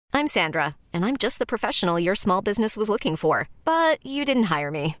I'm Sandra, and I'm just the professional your small business was looking for. But you didn't hire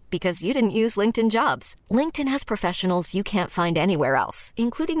me because you didn't use LinkedIn Jobs. LinkedIn has professionals you can't find anywhere else,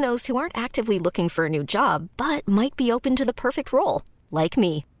 including those who aren't actively looking for a new job, but might be open to the perfect role, like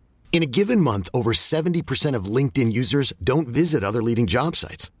me. In a given month, over 70% of LinkedIn users don't visit other leading job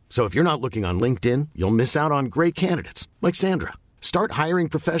sites. So if you're not looking on LinkedIn, you'll miss out on great candidates like Sandra. Start hiring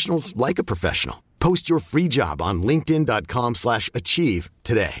professionals like a professional. Post your free job on linkedin.com/achieve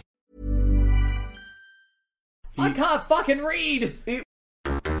today. I can't fucking read!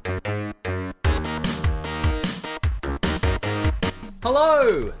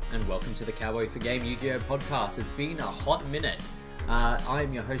 Hello, and welcome to the Cowboy for Game Yu-Gi-Oh! Podcast. It's been a hot minute. I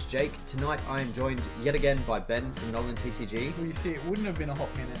am your host, Jake. Tonight I am joined yet again by Ben from Nolan TCG. Well, you see, it wouldn't have been a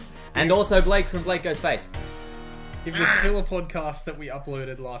hot minute. And also Blake from Blake Goes Space. If the filler podcast that we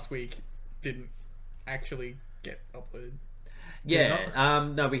uploaded last week didn't actually get uploaded. Yeah,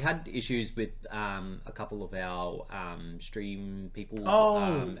 no, we had issues with a couple of our stream people,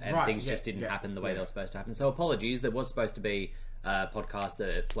 and right, things just didn't happen the way they were supposed to happen. So apologies, there was supposed to be a podcast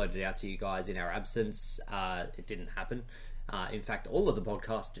that floated out to you guys in our absence. It didn't happen. In fact, all of the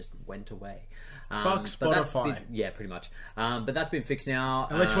podcasts just went away. Fuck Spotify. Pretty much. But that's been fixed now.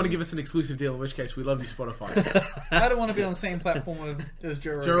 Unless you want to give us an exclusive deal, in which case we love you, Spotify. I don't want to be on the same platform as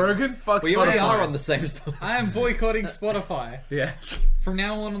Joe Rogan. Joe Rogan? Fuck We Spotify. already are on the same spot. I am boycotting Spotify. Yeah. From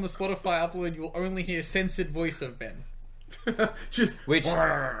now on the Spotify upload, you will only hear censored voice of Ben. Just... Which,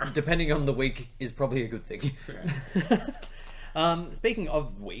 depending on the week, is probably a good thing. Speaking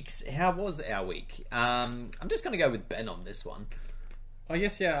of weeks, how was our week? I'm just going to go with Ben on this one. Oh,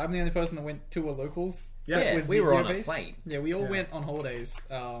 yes, yeah. I'm the only person that went to a locals. Yeah, was we were on a Yu-Gi-Oh! plane. Yeah, we all went on holidays.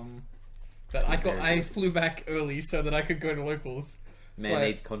 But I flew back early so that I could go to locals. Man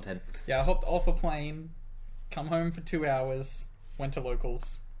needs content. Yeah, I hopped off a plane, come home for 2 hours, went to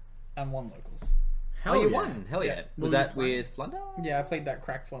locals, and won locals. You won. Hell yeah. Was that with Flunder? Yeah, I played that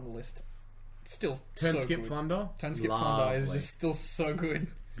cracked Flunder list. It's still Turn so skip good. Flunder? Turn skip Flunder is just still so good.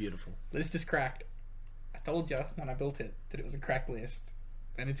 Beautiful. List is cracked. I told you when I built it that it was a cracked list.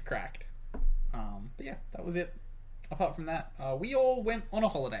 And it's cracked. But yeah, that was it. Apart from that, we all went on a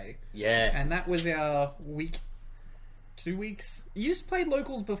holiday. Yes. And that was our week. 2 weeks. You played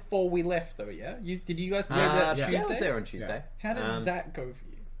locals before we left, though, yeah? Did you guys play that Tuesday? Yeah, I was there on Tuesday. How did that go for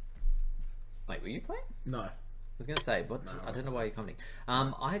you? Wait, were you playing? No. I was going to say, but I don't know why you're commenting.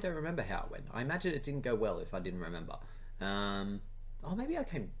 I don't remember how it went. I imagine it didn't go well if I didn't remember. Maybe I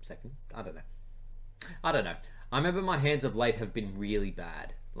came second. I don't know. I remember my hands of late have been really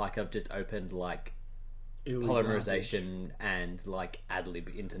bad. Like, I've just opened, like, polymerization and, like, ad-lib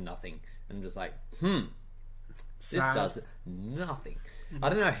into nothing. And I'm just like, this does nothing. I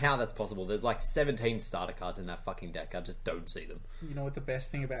don't know how that's possible. There's, like, 17 starter cards in that fucking deck. I just don't see them. You know what the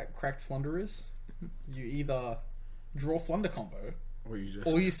best thing about cracked Flunder is? You either draw Flunder combo, Or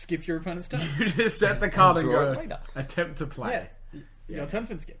you skip your opponent's turn. You just set the card and draw it go, later. attempt to play. Yeah. Your turn's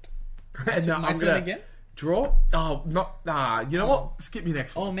been skipped. No, My I'm turn gonna again? draw. Oh, not. You know what? Skip me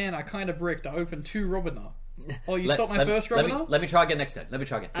next one. Oh man, I kind of bricked. I opened 2 Robina. Oh, you stopped my first Robina? Let me try again next turn. I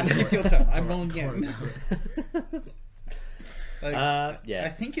skip your turn. I'm rolling again. Yeah. I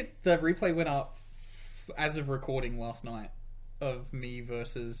think the replay went up as of recording last night of me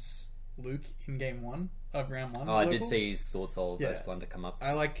versus Luke in game 1 of round 1. Oh, I did see Sword Soul versus Yeah. Flunder come up.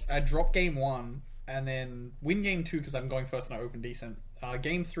 I dropped game 1 and then win game 2 because I'm going first and I open decent.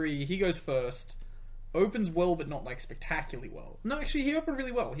 Game 3, he goes first, opens well but not like spectacularly well. No, actually he opened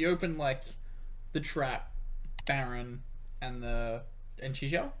really well. He opened like the Trap, Baron, and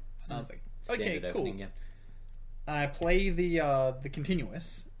Chixiao, and I was like, okay, Standard cool. opening, yeah. I play the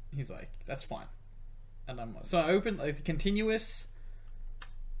continuous. He's like, that's fine. And I'm so I open like the continuous,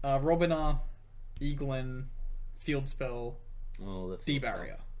 Robina, Eaglin, Field Spell, The D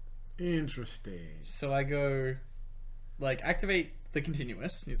Barrier. Interesting. So I go like activate the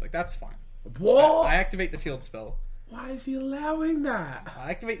continuous. He's like, that's fine. What? I activate the Field Spell. Why is he allowing that?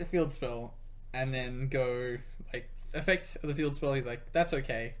 I activate the Field Spell and then go like effect of the Field Spell. He's like, that's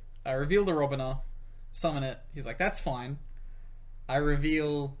okay. I reveal the Robina, summon it. He's like, that's fine. I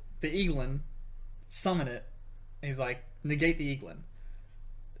reveal the Eaglin, summon it. He's like, negate the Eaglin.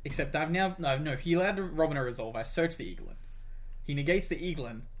 Except I've now he allowed the Robina resolve. I search the Eaglin. He negates the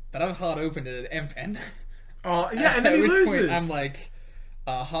Eaglin, but I've hard opened it at M-Pen. Oh yeah, and then he At which loses. point I'm like,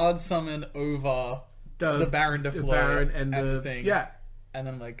 hard summon over the Baron to the flow Baron and the thing. Yeah, and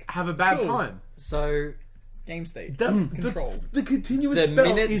then like have a bad cool. time. So, game state The control. the continuous The spell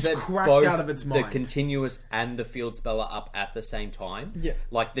minute is that cracked both out of its mind. the continuous and the field spell are up at the same time, Yeah.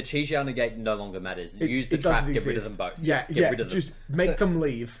 like the Chi negate no longer matters. It- Use the it trap, doesn't get rid of exist. them both. Yeah, get yeah. rid of them. Just make them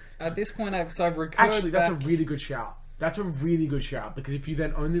leave. At this point, I've recurred Actually, that's back. a really good shout. That's a really good shout because if you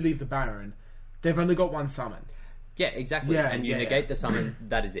then only leave the Baron, they've only got one summon. Yeah, exactly. Yeah, and you yeah, negate yeah. the summon.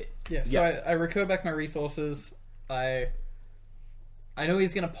 That is it. Yeah, so I recur back my resources. I know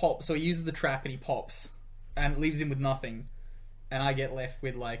he's gonna pop, so he uses the trap and he pops, and it leaves him with nothing, and I get left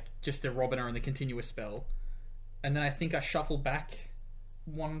with like just a Robiner and the continuous spell, and then I think I shuffle back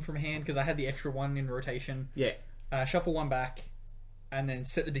one from hand because I had the extra one in rotation. Yeah. And I shuffle one back, and then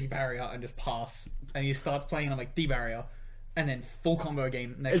set the D barrier and just pass, and he starts playing. And I'm like D barrier, and then full combo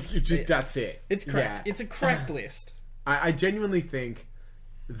game next. It's just, that's it. It's cracked. Yeah. It's a cracked list. I genuinely think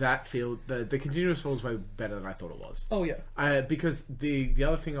that field, the continuous spell is way better than I thought it was. Oh yeah. Because the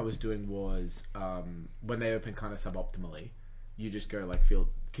other thing I was doing was when they open kind of suboptimally, you just go like field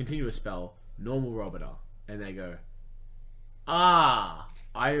continuous spell, normal Robiter, and they go, I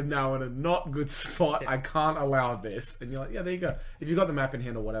am now in a not good spot. I can't allow this. And you're like, yeah, there you go. If you've got the map in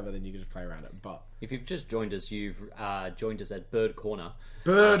hand or whatever, then you can just play around it. But If you've just joined us, you've joined us at Bird Corner.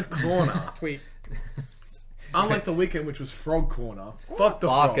 Bird Corner. Tweet. Unlike the weekend, which was Frog Corner. Fuck the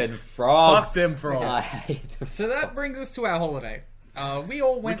Fucking frogs. frogs. Fuck them frogs. I hate them. So that brings us to our holiday. We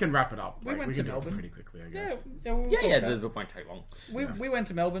all We went. can wrap it up. we Like, went we to can do it Melbourne. pretty quickly, I Yeah, guess. we'll Yeah, talk yeah, about it. it won't take long. We went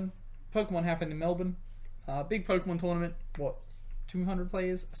to Melbourne. Pokemon happened in Melbourne. Big Pokemon tournament. What? 200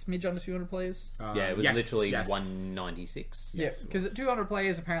 players? A smidge under 200 players? Yeah, it was Yes, literally yes. 196. Yeah, because at 200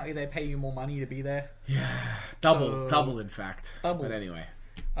 players, apparently they pay you more money to be there. Double, in fact. Double. But anyway.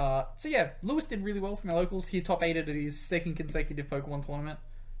 So yeah, Lewis did really well from our locals. He top 8'd at his second consecutive Pokemon tournament.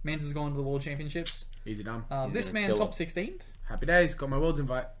 Mans has gone to the World Championships. Easy done. This a man killer. top 16th, Happy days. Got my Worlds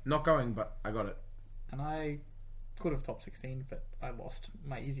invite. Not going, but I got it. and I could have top 16, but I lost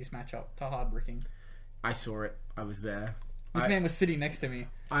my easiest matchup to hard bricking. I saw it. I was there. This man was sitting next to me.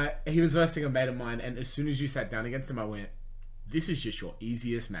 He was versing a mate of mine, and as soon as you sat down against him, I went, this is just your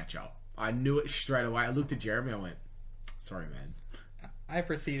easiest matchup. I knew it straight away. I looked at Jeremy, I went, sorry, man. I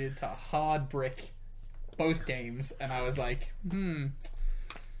proceeded to hard brick both games, and I was like,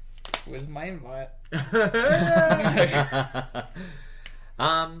 where's my invite?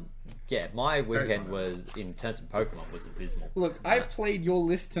 Yeah, my weekend was, in terms of Pokemon, was abysmal. Look, I played your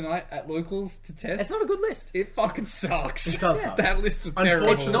list tonight at locals to test. It's not a good list. It fucking sucks. It does suck. That list was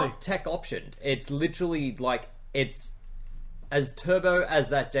terrible. It's not tech optioned. It's literally like, it's as turbo as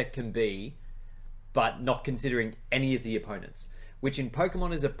that deck can be, but not considering any of the opponents, which in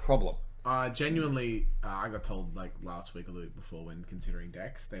Pokemon is a problem. Genuinely, I got told like last week or the week before when considering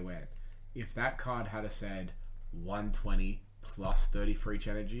decks, they went, if that card had said 120 plus 30 for each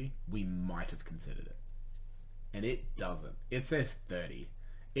energy, we might have considered it. And it doesn't. It says 30.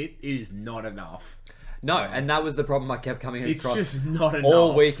 It is not enough. No, and that was the problem I kept coming It's across just not all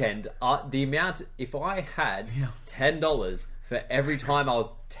enough. weekend. The amount, if I had $10 for every time I was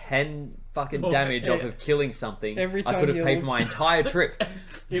 10 fucking damage off of killing something, Every I time could have you- paid for my entire trip.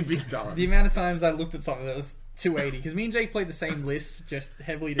 It'd be done. The amount of times I looked at something that was 280, because me and Jake played the same list, just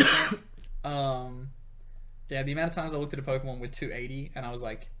heavily different. Yeah, the amount of times I looked at a Pokemon with 280, and I was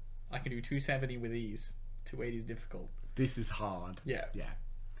like, I can do 270 with ease. 280 is difficult. This is hard. Yeah.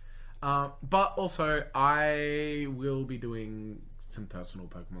 But also, I will be doing some personal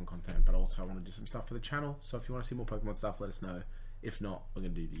Pokemon content, but also I want to do some stuff for the channel. So if you want to see more Pokemon stuff, let us know. If not, we're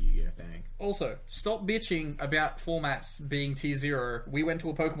going to do the Yu-Gi-Oh thing. Also, stop bitching about formats being tier 0. We went to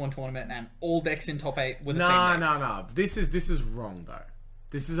a Pokemon tournament, and all decks in top 8 were the same deck. No. This is wrong, though.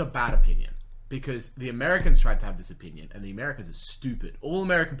 This is a bad opinion. Because the Americans tried to have this opinion, and the Americans are stupid. All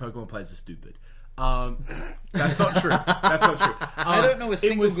American Pokemon players are stupid. That's not true. That's not true. I don't know a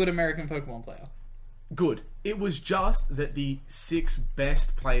single was good American Pokemon player. good. It was just that the 6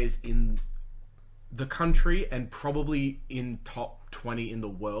 best players in the country and probably in top 20 in the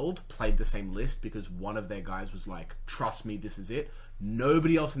world played the same list because one of their guys was like, trust me, this is it.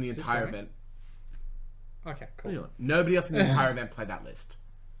 Nobody else in the entire funny? event... Okay, cool. Nobody else in the entire event played that list.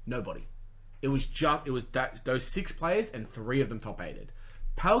 Nobody. It was those 6 players and 3 of them top 8'd.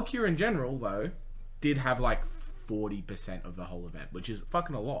 Palkia in general, though, did have like 40% of the whole event, which is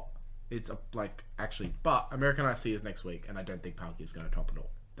fucking a lot. It's actually, but American IC is next week, and I don't think Palkia is going to top it all.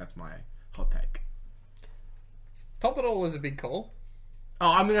 That's my hot take. Top it all is a big call.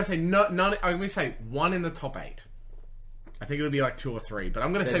 Oh, I'm going to say none. I'm going to say 1 in the top 8. I think it'll be like 2 or 3, but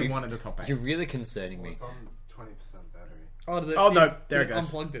I'm going to say 1 in the top 8. You're really concerning me. It's on 20% battery. Oh, no, there it goes.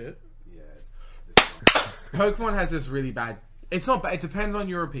 Unplugged it. Yeah, it's Pokemon has this really bad... It's not bad. It depends on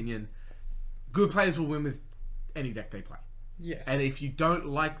your opinion. Good players will win with any deck they play. Yes. And if you don't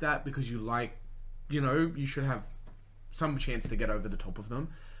like that because you like, you should have some chance to get over the top of them.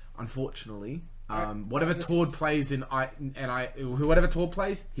 Unfortunately, whatever Tord plays whoever Tord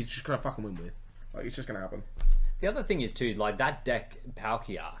plays, he's just gonna fucking win with. Like, it's just gonna happen. The other thing is too, like, that deck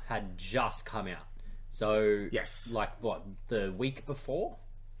Palkia had just come out. So Yes. like what, the week before?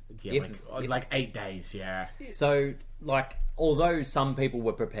 Yeah, like 8 days. Yeah. So, like, although some people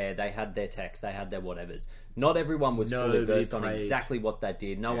were prepared, they had their techs, they had their whatevers. Not everyone was fully Nobody versed on played. exactly what that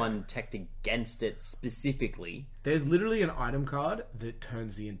did. No one teched against it specifically. There's literally an item card that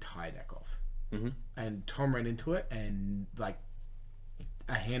turns the entire deck off. Mm-hmm. And Tom ran into it, and like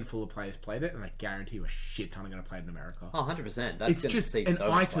a handful of players played it, and I guarantee you a shit ton are going to play it in America. Oh, 100%. That's It's going to just see an so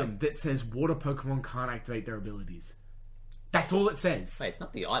much item that says water Pokemon can't activate their abilities. That's all it says. Wait, it's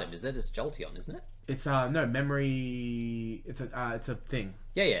not the item, is it? It's Jolteon, isn't it? It's no memory. It's a thing.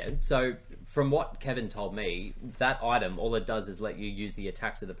 Yeah. So, from what Kevin told me, that item, all it does is let you use the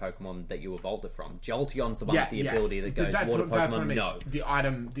attacks of the Pokemon that you evolved it from. Jolteon's the one with the ability that goes, That's water what I Pokemon, mean. no. The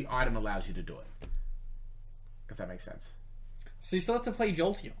item allows you to do it. If that makes sense. So you still have to play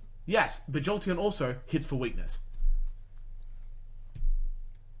Jolteon. Yes, but Jolteon also hits for weakness.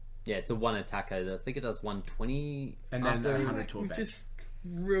 Yeah, it's a one attacker. I think it does 120 And then after... 100 to a bench.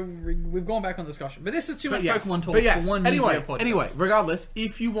 We've gone back on discussion, but this is too much Yes, Pokemon talk but yes, for one anyway, video podcast. anyway, regardless,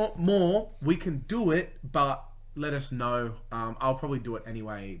 if you want more, we can do it, but let us know. I'll probably do it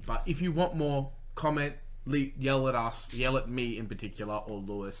anyway, but if you want more, comment, yell at us, yell at me in particular, or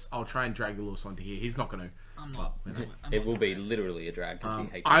Lewis. I'll try and drag Lewis onto here. He's not going to. I'm not. It will be literally a drag because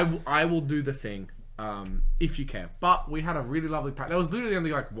he hates it. I will do the thing, if you care. But we had a really lovely pack. There was literally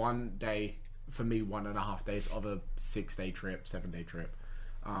only like 1 day, for me, 1.5 days of a 6-day trip, 7-day trip.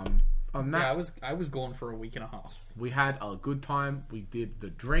 On that, Yeah, I was gone for a week and a half. we had a good time. We did the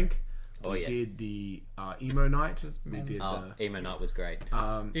drink. Oh, we yeah. did the emo night. We men's- did Oh, Emo Night was great.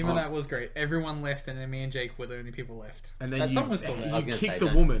 Even that was great. Everyone left, and then me and Jake were the only people left. and then That you, Tom was still there. I was you gonna kicked say a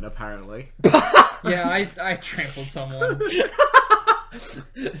that. woman apparently. Yeah, I trampled someone. The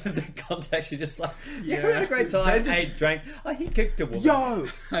context, you're just like, yeah, Yeah. we had a great time. They just- Ate, drank. Oh, he kicked a woman. Yo,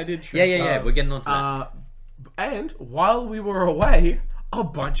 I did. Yeah. We're getting on to that. and while we were away, a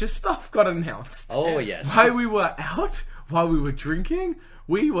bunch of stuff got announced. Oh, yes. While we were out, while we were drinking,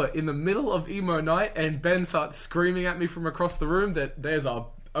 we were in the middle of emo night, and Ben starts screaming at me from across the room that there's a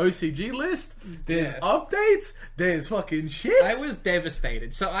OCG list, there's Yes. updates, there's fucking shit. I was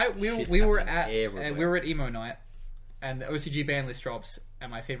devastated. So Shit we were happening at everywhere. we were at emo night, and the OCG ban list drops, and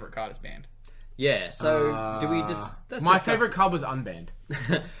my favorite card is banned. Yeah, so do we just... let's My discuss- favorite card was unbanned.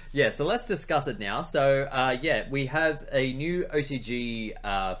 Yeah, so let's discuss it now. So, we have a new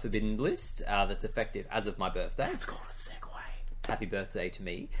OCG Forbidden list that's effective as of my birthday. It's called a segue. Happy birthday to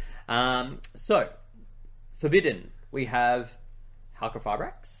me. So, Forbidden, we have Halka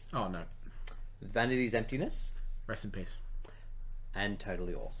Fibrax, Oh no. Vanity's Emptiness, Rest in peace. and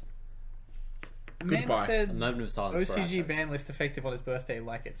Totally Awesome. Goodbye. Man A said moment of silence for OCG Alpha. ban list effective on his birthday,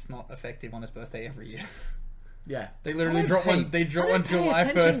 like it's not effective on his birthday every year. Yeah. They literally I drop don't one. pay- They drop I don't one pay July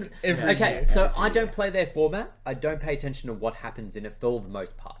attention. 1st every Okay, year. so I don't play their format. I don't pay attention to what happens in it for the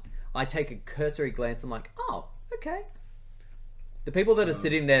most part. I take a cursory glance. I'm like, oh, okay. The people that are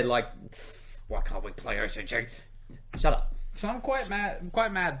sitting there like, why can't we play OCG? Shut up. So I'm quite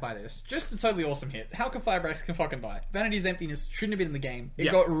mad by this. Just the totally awesome hit. Halka Fibrax can fucking die. Vanity's Emptiness shouldn't have been in the game. It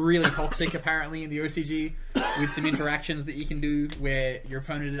Yeah. got really toxic apparently in the OCG with some interactions that you can do where your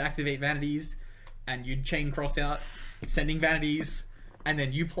opponent would activate Vanities and you'd chain cross out, sending Vanities, and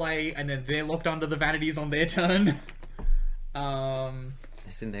then you play, and then they're locked under the Vanities on their turn.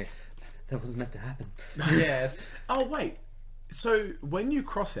 Listen there. That was meant to happen. Yes. Oh wait. So when you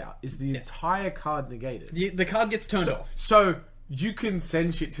cross out, is the entire card negated? The card gets turned off. So you can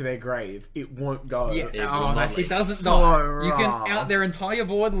send shit to their grave. It won't go. Yeah, will not it leave. doesn't So die. You can raw. out their entire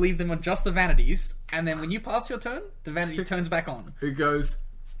board, leave them on just the Vanities, and then when you pass your turn, the Vanities turns back on. It goes.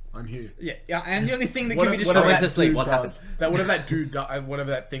 I'm here. Yeah, and the only thing that What can be if- I whatever went that to sleep, dude what does. happens? That whatever that dude does,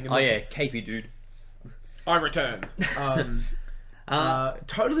 whatever that thing. In Oh the, yeah, capey dude. I return.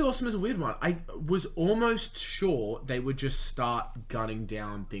 Totally Awesome is a weird one. I was almost sure they would just start gunning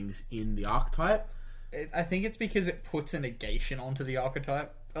down things in the archetype. I think it's because it puts a negation onto the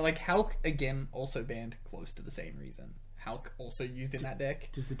archetype. Like Hulk again, also banned close to the same reason. Hulk also used in that deck.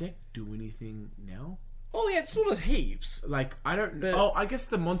 Does the deck do anything now? Oh yeah, it still does heaps. Like I don't. But- Oh, I guess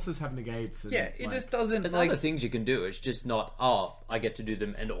the monsters have negates. And, Yeah, it like, just doesn't There's like. other things you can do. It's just not, I get to do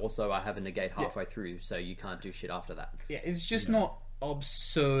them, and also I have a negate halfway through, so you can't do shit after that. Yeah, it's just not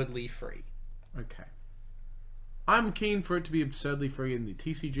absurdly free. Okay. I'm keen for it to be absurdly free in the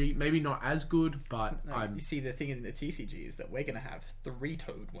TCG. Maybe not as good, but No, I'm... You see, the thing in the TCG is that we're going to have 3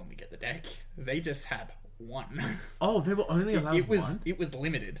 Toad when we get the deck. They just had 1. Oh, they were only allowed it was one? it was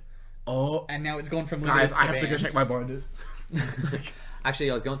limited, Oh, and now it's gone from limited guys, I have to go banned. check my binders.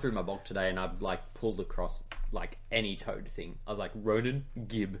 Actually, I was going through my bulk today and I pulled across any Toad thing. I was like, Ronan,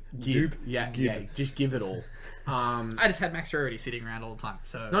 Gib, Dupe, Yeah, Gib. yeah, just give it all. I just had Max Rarity sitting around all the time,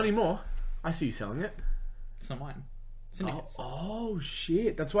 so Not anymore. I see you selling it. it's not mine. Syndicates. Oh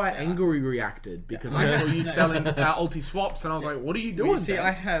shit! That's why Angry reacted, because I saw you selling ulti swaps, and I was like, "What are you doing?" You see, Dan?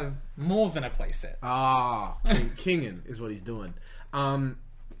 I have more than a playset. Kingin is what he's doing.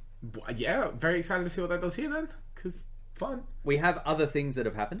 Yeah, very excited to see what that does here then, because fun. We have other things that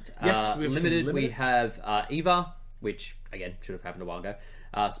have happened. Yes, we have some limited. We limiteds. have Eva, which again should have happened a while ago.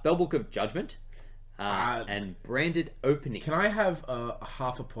 Spellbook of Judgment, and branded opening. Can I have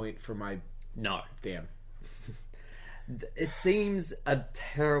half a point for my No, damn? it seems a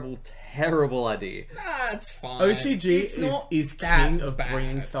terrible, terrible idea. That's fine. OCG It's not is that king of bad.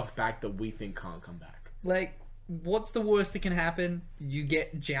 bringing stuff back that we think can't come back. Like, what's the worst that can happen? You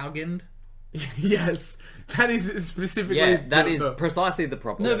get Jowgened. Yes, that is specifically. Yeah, that is the- precisely the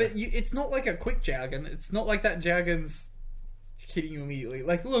problem. No, but it's not like a quick Jowgen. It's not like that Jowgen's hitting you immediately.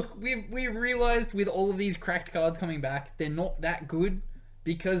 Like, look, we've realized with all of these cracked cards coming back, they're not that good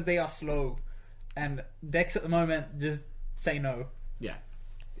because they are slow. And decks at the moment just say no. yeah.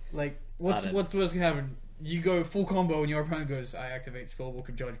 Like, what's don't- worst gonna happen? You go full combo and your opponent goes, I activate Spellbook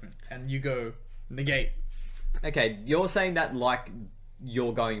of Judgment. And you go, negate. Okay, you're saying that like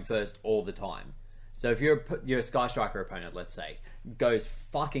you're going first all the time. So if you're a Sky Striker opponent, let's say, goes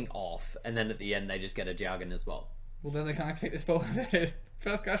fucking off, and then at the end they just get a Jargon as well. Well, then they can't activate the spell of their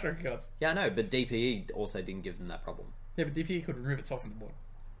first Sky Striker cards. Yeah, I know, but DPE also didn't give them that problem, Yeah, but DPE could remove itself from the board.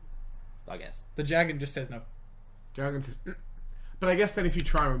 I guess. The Jowgen just says no. Jargon says, but I guess then if you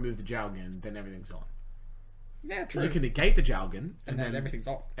try and remove the Jalgan, then everything's on. Yeah, true. You can negate the Jalgan, and then everything's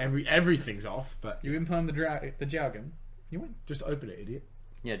off. everything's off. But You imperm the Jowgen, you win. just open it, idiot.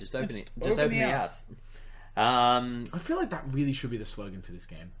 Yeah, just open Just it. Just open open the the outs. outs. I feel like that really should be the slogan for this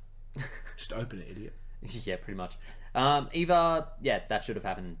game. Just open it, idiot. Yeah, pretty much. Eva, yeah, that should have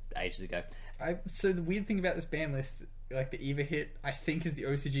happened ages ago. So the weird thing about this ban list, like the Eva hit, I think is the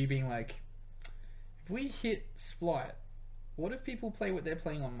OCG being like, if we hit Splight, what if people play what they're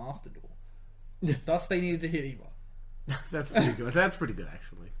playing on Master Duel? Thus, they needed to hit Eva. That's pretty good. That's pretty good,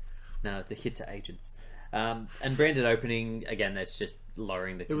 actually. No, it's a hit to agents. And branded opening, again, that's just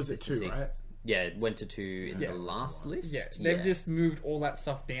lowering the It was at consistency. 2, right? Yeah, it went to 2 in Yeah. the last list. Yeah, they've just moved all that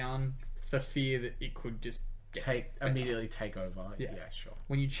stuff down for fear that it could just get Immediately take over. Yeah, sure.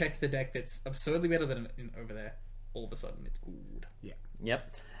 When you check the deck that's absurdly better than over there, all of a sudden it's good. Yeah.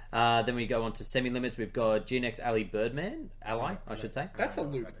 Yep. Then we go on to semi-limits. We've got GNX Ally Birdman. Ally, I should say. That's a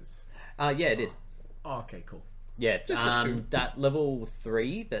loop. Yeah, it is. Oh, okay, cool. Yeah, Just the 2. that level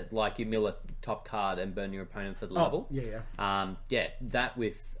 3 that like you mill a top card and burn your opponent for the level. Yeah. Yeah, that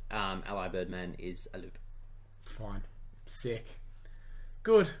with Ally Birdman is a loop. Fine. Sick.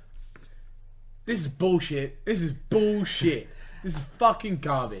 Good. This is bullshit. This is bullshit. This is fucking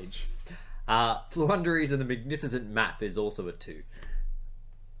garbage. Floowandereeze and the Magnificent Map is also a 2.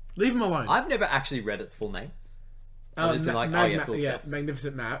 Leave him alone. I've never actually read its full name. I've just been like, oh yeah, full spell.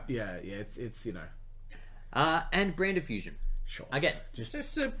 Magnificent Map. Yeah, it's you know. And Brand of Fusion. Sure. Again, Just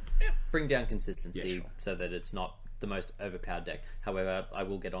bring down consistency Yeah, sure. so that it's not the most overpowered deck. However, I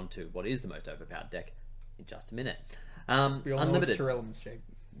will get on to what is the most overpowered deck in just a minute. We all know it's Unlimited. Terrell in this Jake.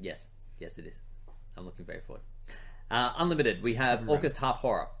 Yes, it is. I'm looking very forward. Unlimited. We have Orcust Harp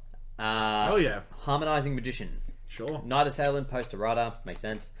Horror. oh yeah. Harmonizing Magician. Sure. Night Assailant, Post Errata. Makes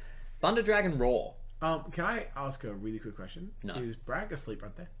sense. Thunder Dragon Roar. Can I ask a really quick question? No. Is Bragg asleep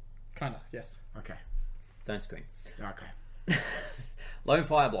right there? Kinda, yes. Okay. Don't scream. Okay. Lone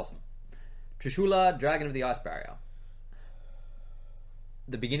Fire Blossom. Trishula, Dragon of the Ice Barrier.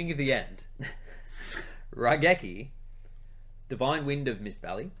 The Beginning of the End. Raigeki, Divine Wind of Mist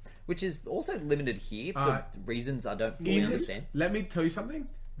Valley, which is also limited here for reasons I don't fully understand. Let me tell you something.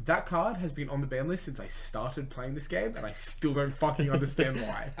 That card has been on the ban list since I started playing this game, and I still don't fucking understand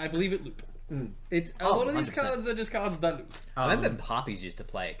why. I believe it loop. It's a Oh, lot of these 100%. cards are just cards that loop. I remember Harpies used to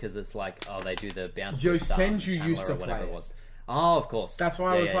play it because it's like, oh, they do the bounce. Yo, with, Senju Channeler used to or whatever play it it. was. Oh, of course. That's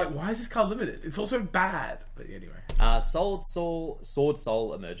why I Yeah, was yeah, like, yeah. why is this card limited? It's also bad. But anyway. Sword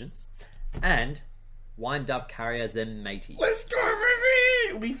Soul Emergence, and Wind Up Carrier Zen Matey. Let's go,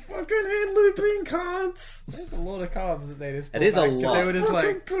 baby! We fucking hate looping cards! There's a lot of cards that they just It is a brought back 'cause lot. They were just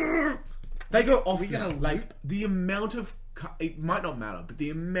like, They go off We now. gonna Like, loop? the amount of it might not matter, but the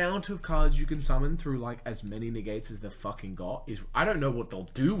amount of cards you can summon through like as many negates as they've fucking got is, I don't know what they'll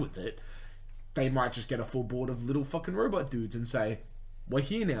do with it. They might just get a full board of little fucking robot dudes and say, we're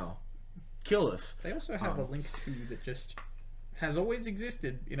here now, kill us. They also have a Link 2 that just has always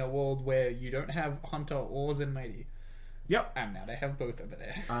existed in a world where you don't have Hunter or Zenmaity. Yep. And now they have both over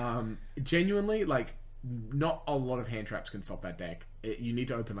there. Genuinely, like, not a lot of hand traps can stop that deck. You need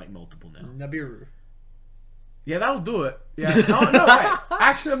to open like multiple now. Nibiru. Yeah, that'll do it. Yeah. Oh no, wait.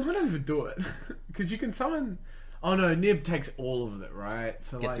 Actually, I'm gonna even do it because you can summon. Oh no, Nib takes all of it, right?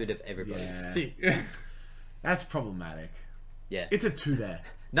 So Gets like, rid of everybody. Yeah, Sick. that's problematic. Yeah. It's a 2 there.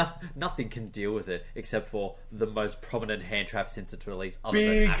 Nothing can deal with it except for the most prominent hand trap since its release, other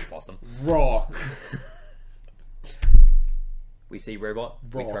Big than Ash Blossom. Rock. We see robot,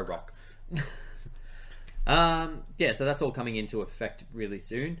 we Rock. throw rock. Yeah, so that's all coming into effect really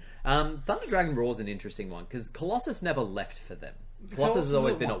soon. Thunder Dragon Roar is an interesting one because Colossus never left for them. Colossus has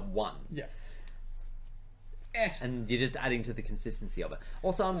always been at 1. Yeah. And you're just adding to the consistency of it.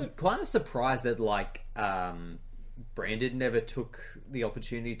 Also, I'm kind of surprised that like Branded never took the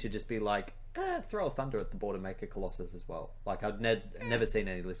opportunity to just be like, throw a Thunder at the board and make a Colossus as well. Like I've never seen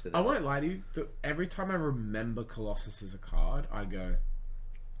any list with it. I won't lie to you. Every time I remember Colossus as a card, I go,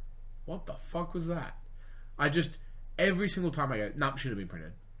 "What the fuck was that?" Every single time I go, "Nope, should have been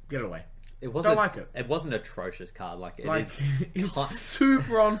printed. Get it away." It wasn't like it. It wasn't an atrocious card. Like it Like is. it's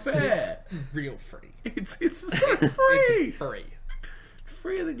super unfair. Real free. It's free. It's free. It's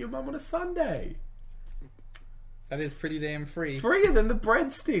freer than your mum on a Sunday. That is pretty damn free. Freer than the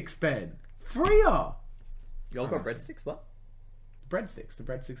breadsticks, Ben. Freer. Y'all got breadsticks? What? Breadsticks. The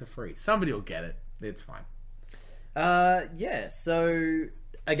breadsticks are free. Somebody will get it. It's fine. Yeah. So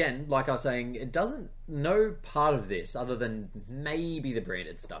again, like I was saying, it doesn't. No part of this, other than maybe the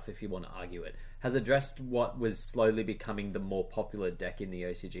Branded stuff, if you want to argue it, has addressed what was slowly becoming the more popular deck in the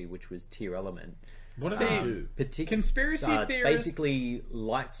OCG, which was Tier Element. What do they do? Conspiracy It's theorists. basically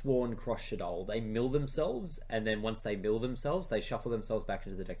Lightsworn Cross Shaddoll. They mill themselves, and then once they mill themselves, they shuffle themselves back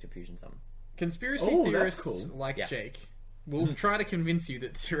into the deck to fusion summon. Conspiracy Oh, that's theorists cool. like Yeah. Jake will try to convince you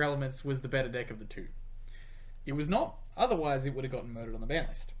that Tier Elements was the better deck of the two. It was not. Otherwise, it would have gotten murdered on the ban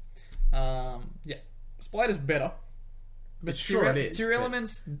list. Yeah. Splider's better. But Sure it is, Tier but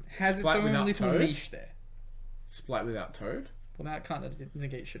Elements has its Splat own without little Toad? niche there. Splat without Toad? Well, now it can't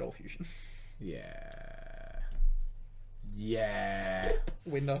negate Shaddoll Fusion. Yeah. Yeah.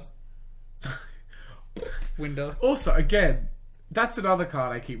 Winder. Winder. Also, again, that's another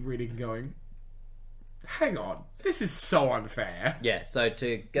card I keep reading going, hang on, this is so unfair. Yeah, so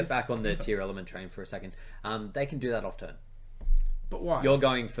to get back on the Tier Element train for a second, they can do that off turn. But why? You're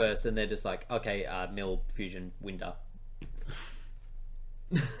going first, and they're just like, okay, mill, fusion, winder.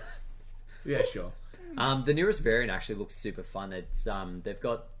 Yeah, sure. The newest variant actually looks super fun. It's they've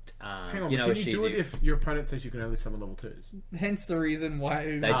got Hang on, you know, can you do it Shizu. if your opponent says you can only summon level 2s? Hence the reason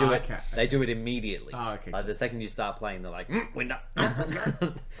why. They do it. okay. They do it immediately. Okay, Like the second you start playing, they're like, winder.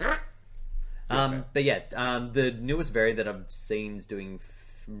 fair. But yeah, the newest variant that I've seen is doing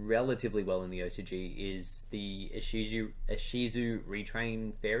relatively well in the OCG is the Ishizu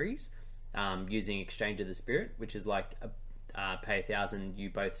Retrain Fairies, using Exchange of the Spirit, which is like pay 1,000, you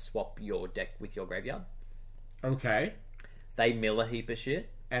both swap your deck with your graveyard. Okay. They mill a heap of shit,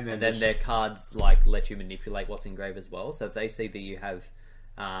 And then then just- their cards like let you manipulate what's in grave as well. So if they see that you have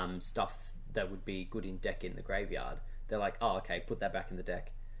stuff that would be good in deck in the graveyard, they're like, oh, okay, put that back in the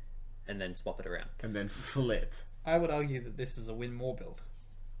deck, and then swap it around. And then flip. I would argue that this is a win more build.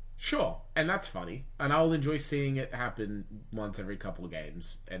 Sure, and that's funny. And I'll enjoy seeing it happen once every couple of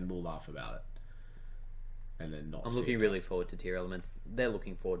games, and we'll laugh about it. And then not I'm see looking it. really forward to Tier Elements. They're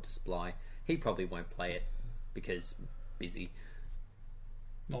looking forward to Sply. He probably won't play it because busy.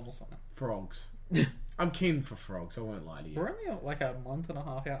 Normal summon. Frogs. I'm keen for frogs, I won't lie to you. We're only like a month and a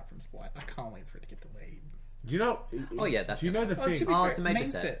half out from Split. I can't wait for it to get delayed. Do you know? Oh, yeah, that's Do you know the To thing? be Oh, fair, it's a major main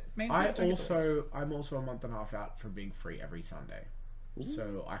set. Main I'm sets don't get delayed. also a month and a half out from being free every Sunday,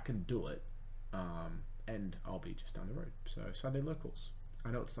 so I can do it, and I'll be just down the road. So Sunday locals.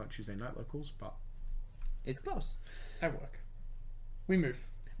 I know it's not Tuesday night locals, but It's close. At work. We move.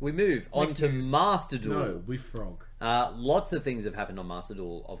 We move on Next to news. Master Duel. no, we frog. Lots of things have happened on Master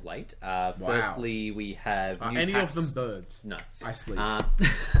Duel of late. Firstly, we have Are new any packs. of them birds? No. I sleep.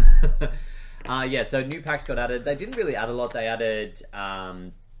 Yeah, so new packs got added. They didn't really add a lot. They added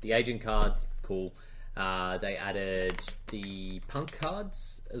the agent cards, cool. They added the punk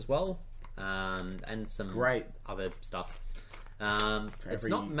cards as well, and some Great. other stuff. It's every-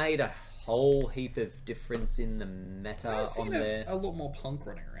 not made a whole heap of difference in the meta I've on seen there. a lot more punk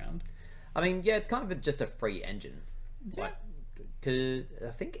running around. I mean, yeah, it's kind of just a free engine. Like, cause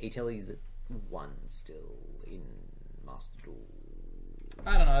I think Italy's at 1 still in Master Duel.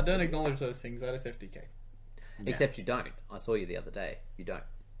 I don't know. I don't acknowledge those things. I just FDK. Except you don't. I saw you the other day. You don't.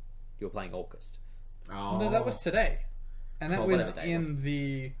 You were playing Orcust. Oh. No, that was today, and that Well, was whatever day it was. in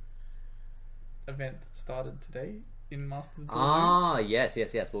the event that started today in Master Duel. Ah, yes.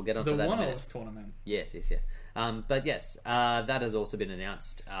 We'll get onto the that in a minute. one-offs tournament. Yes. But yes, that has also been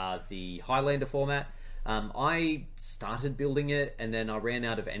announced. The Highlander format. I started building it, and then I ran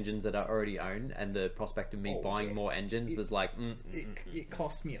out of engines that I already own, and the prospect of me buying more engines was like, It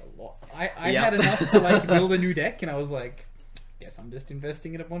cost me a lot. I Yeah. had enough to like build a new deck, and I was like, guess I'm just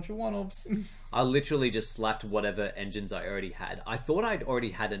investing in a bunch of one-offs. I literally just slapped whatever engines I already had. I thought I'd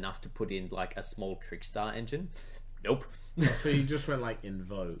already had enough to put in like a small Trickstar engine. Nope. So you just went like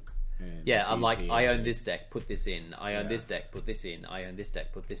Invoke. And Yeah, I'm like, DP I own and- this deck, put this in. I own this deck, put this in. I own this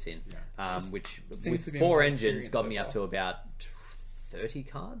deck, put this in. Which, seems to with be 4 my engines, experience got so me up far. to about 30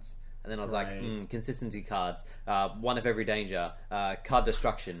 cards. And then I was Right. like, consistency cards, one of every danger, card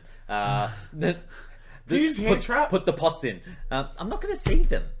destruction. Do you use hand trap? Put the pots in. I'm not going to see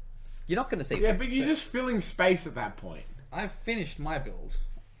them. You're not going to see Yeah, them. but you're just filling space at that point. I've finished my build.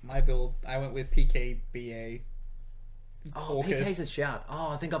 I went with PKBA. Oh, Orcust. PK's a shout. Oh,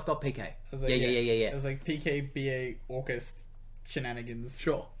 I think I've got PK. I was like, Yeah. It was like PKBA Orcust shenanigans.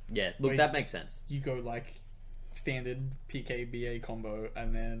 Sure. Yeah, look, Wait. that makes sense. You go like standard PKBA combo,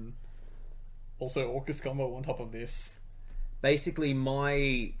 and then also Orcust combo on top of this. Basically,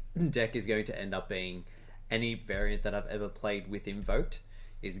 my deck is going to end up being any variant that I've ever played with Invoked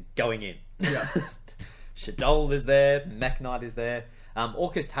is going in. Yeah. Shadol is there, Mech Knight is there.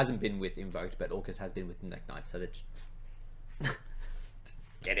 Orcust hasn't been with Invoked, but Orcust has been with Mech Knight, so that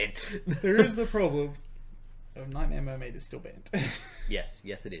get in. There is the problem of Nightmare Mermaid is still banned. Yes,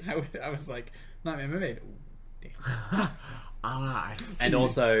 it is. I was like, Nightmare Mermaid. Ooh, damn. Ah, And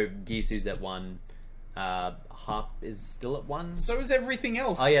also, Gisu's at 1. Harp is still at 1. So is everything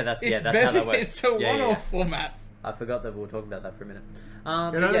else. Oh, yeah, that's how that works. It's a Yeah, one-off yeah. format. I forgot that we were talking about that for a minute. it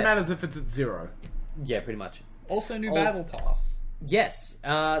but only yeah. matters if it's at 0. Yeah, pretty much. Also, new Oh. battle pass. Yes.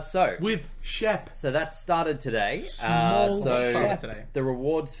 So With Shep. that started today. Small So started today. the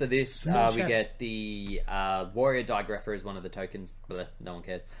rewards for this, Small we chap. get the Warrior Digrapher as one of the tokens. Bleh, no one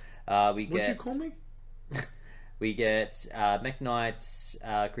cares. We What'd get you call me? we get Mech Knight,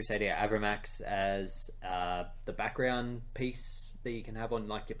 Crusader Avramax as the background piece that you can have on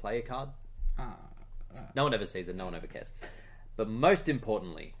like your player card. No one ever sees it. No one ever cares. But most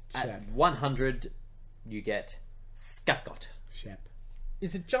importantly, Shep. at 100, you get Scatgot. Shep.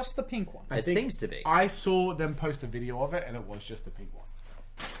 Is it just the pink one? It think seems to be, I saw them post a video of it, and it was just the pink one.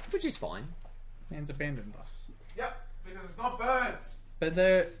 which is fine. Man's abandoned us. Yep, because it's not birds. But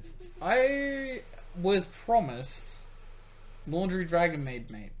I was promised Laundry Dragon Maid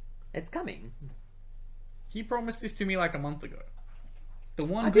mate. It's coming. He promised this to me like a month ago. The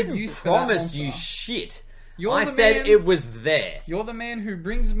one I good didn't use for that promise you monster. shit. You're I the said man- it was there. You're the man who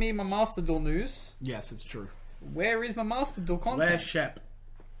brings me my Master Duel news. Yes, it's true. Where is my Master Duel content? Where's Shep?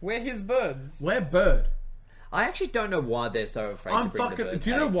 Where his birds? Where bird? I actually don't know why they're so afraid to I'm bring the fucking. birds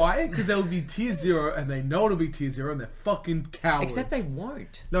Do you know back. why? Because they'll be tier 0, and they know it'll be tier 0, and they're fucking cowards. Except they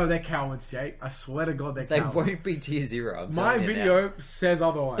won't. No, they're cowards, Jake. I swear to God, they're They cowards. won't be tier 0. I'm My telling you now. video says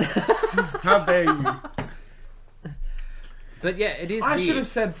otherwise. How dare you? But yeah, it is I weird. should have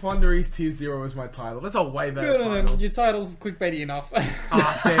said Flunderies tier 0 as my title. That's a way better title. Your title's clickbaity enough.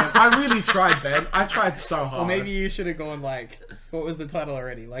 Ah, damn. I really tried, Ben. I tried so hard. Or maybe you should have gone like, what was the title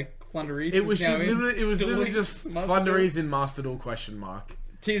already? Like Flunderies. It was is now just in literally Deluxe just Master Flunderies in Master Duel question mark.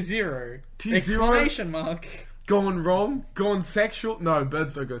 Tier 0. Tier 0? Exclamation mark. Gone wrong? Gone sexual? No,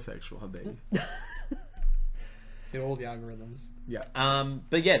 birds don't go sexual. How dare you? Hit all the algorithms. Yeah.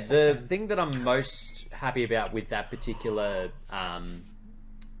 But yeah, the thing that I'm most happy about with that particular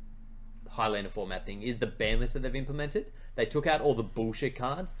Highlander format thing is the ban list that they've implemented. They took out all the bullshit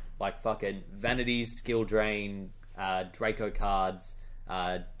cards, like fucking Vanities, Skill Drain, Draco cards,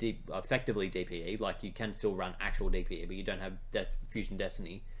 effectively DPE. Like, you can still run actual DPE, but you don't have Fusion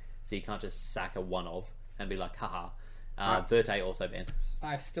Destiny, so you can't just sack a one-of and be like, haha. Verte also banned.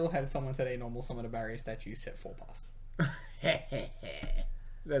 I still had someone today normal summon a barrier statue set 4 pass.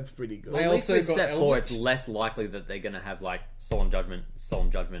 That's pretty good. I At least also with got set 4, it's Eldritch. less likely that they're going to have, like, Solemn Judgment,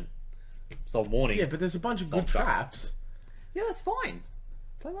 Solemn Warning. Yeah, but there's a bunch of Stop, good stop. traps. Yeah, that's fine.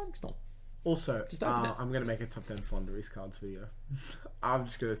 Play Lightning Storm. Also, Just open it. I'm going to make a top 10 Flunderies cards video. I'm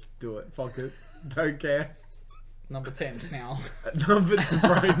just going to do it. Fuck it. Don't care. Number 10's now. Number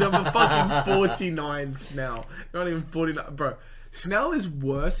fucking 49 Snell. Not even 49. Bro, Snell is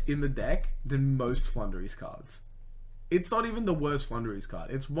worse in the deck than most Flunderies cards. It's not even the worst Flunderies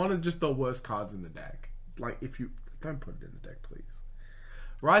card. It's one of just the worst cards in the deck. Like, if you... Don't put it in the deck, please.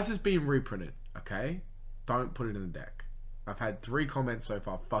 Rise is being reprinted, okay? Don't put it in the deck. I've had 3 comments so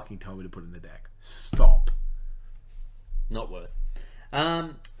far fucking tell me to put it in the deck. Stop. Not worth.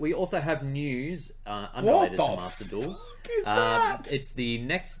 We also have news unrelated What to the Master Duel. is that? It's the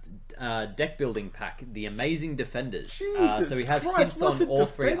next deck building pack, the Amazing Defenders. Jesus so we have Christ, hints what's on it all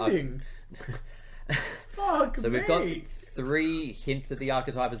 3 defending? Fuck So we've me. got 3 hints at the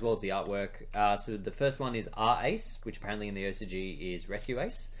archetype as well as the artwork. So the first one is R-Ace, which apparently in the OCG is Rescue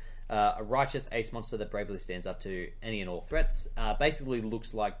Ace. A righteous ace monster that bravely stands up to any and all threats. Basically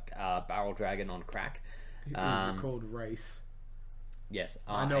looks like Barrel Dragon on crack. Is it called Race? Yes,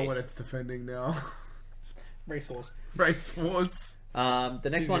 I know what R-Ace. it's defending now. Race Wars. Race Wars. The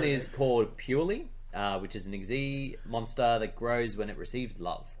next one 2-0. is called Purely, which is an Xyz monster that grows when it receives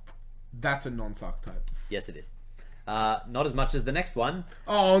love. That's a non-suck type. Yes, it is. Not as much as the next one.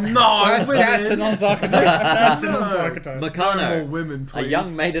 Oh no! That's a non-archetype. That's a non-archetype. Makano, No more women, a please.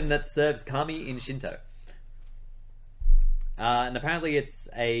 young maiden that serves Kami in Shinto. And apparently it's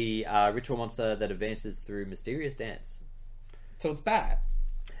a ritual monster that advances through mysterious dance. So it's bad.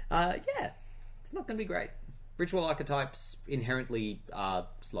 Yeah, it's not going to be great. Ritual archetypes inherently are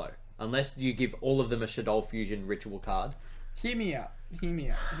slow. Unless you give all of them a Shadol Fusion ritual card. Hear me out.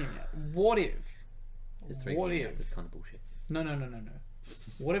 What if? There's 3 What units, if? it's kind of bullshit. No.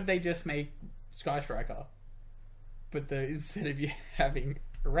 What if they just make Sky Striker, but instead of you having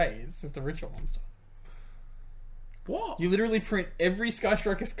Ray, it's just a ritual monster? What? You literally print every Sky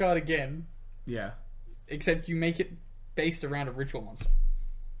Striker card again, Yeah. except you make it based around a ritual monster.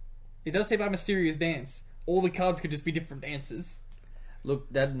 It does say by Mysterious Dance. All the cards could just be different dances.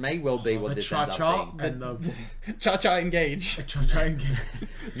 Look, that may well be what The this ends cha-cha up being. and the Cha-cha Engage. cha-cha again.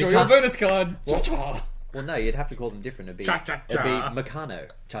 Draw your bonus card. Cha-cha. Well, no, you'd have to call them different. It'd be Cha-cha-cha. Meccano,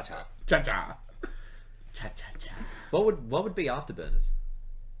 Cha-Cha. Cha-cha. Cha-cha-cha. What would be Afterburners?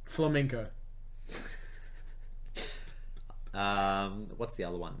 Flamenco. What's the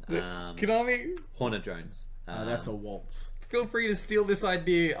other one? Konami, Horner Drones. That's a waltz. feel free to steal this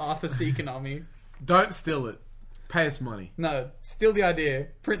idea, Arthur C. Konami. Don't steal it. Pay us money. No, steal the idea.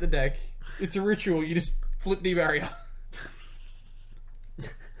 Print the deck. It's a ritual. You just flip the barrier.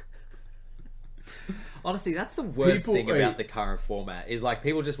 Honestly, that's the worst People- thing wait. about the current format. Is like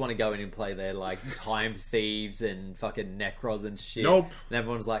people just want to go in and play their like Time Thieves and fucking Necros and shit. Nope. And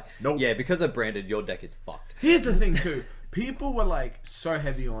everyone's like, Nope. yeah, because of branded, your deck is fucked. Here's the thing, too. People were like so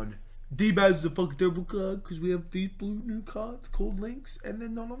heavy on D-Baz is a fucking terrible card because we have these blue new cards called Links and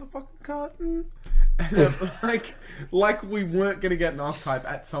then not on the fucking card. And then, like we weren't gonna get an archetype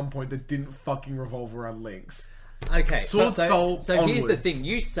at some point that didn't fucking revolve around Links. Okay, Sword Soul so here's the onwards. thing: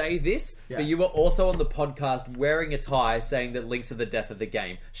 you say this, Yes. but you were also on the podcast wearing a tie, saying that Links are the death of the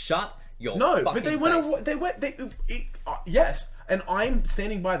game. Shut your No, fucking but they face. went. Yes, and I'm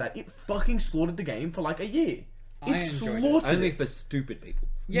standing by that. It fucking slaughtered the game for like a year. I It enjoyed slaughtered Only it. for stupid people.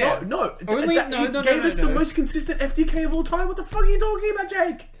 Yeah. No, Only- it gave us the most consistent FTK of all time. What the fuck are you talking about,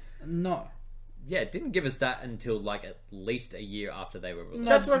 Jake? No. Yeah, it didn't give us that until like at least a year after they were released.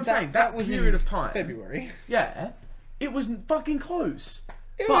 That's what I'm saying. That was period in of time. February. Yeah, it was fucking close.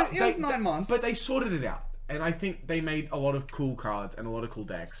 It But was 9 months. But they sorted it out, and I think they made a lot of cool cards and a lot of cool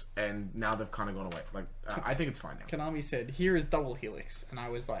decks, and now they've kind of gone away. Like, I think it's fine now. Konami said, "Here is Double Helix," and I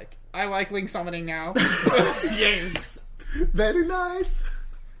was like, "I like Link summoning now." Yes, very nice.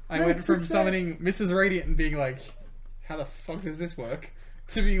 I went from summoning Mrs. Radiant and being like, "How the fuck does this work?"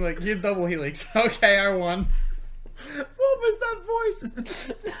 to being like, "Here's Double Helix." Okay, I won. What was that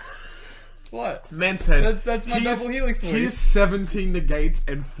voice? What? Man said, That's my "Here's- Double Helix voice." Here's 17 negates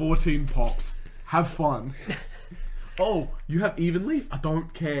and 14 pops. Have fun. Oh, you have even leaf? I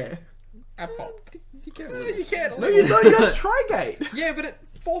don't care. I popped. You can't You can't. No, you don't. You got Trigate. Yeah, but it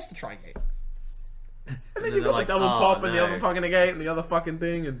forced the Trigate. And then then you've got they're like, the double "Oh, pop and the no." other fucking negate and the other fucking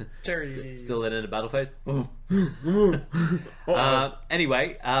thing and... Cherry. Still in a battle phase. Uh-oh.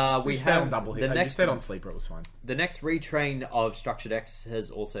 Anyway, we Stay on have double the hit. I just next stayed on sleeper, it was fine. The next retrain of Structured X has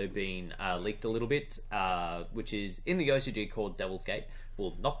also been leaked a little bit, which is in the OCG called Devil's Gate.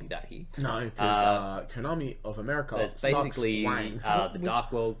 Will not be that here. No, because Konami of America It's sucks basically wang. the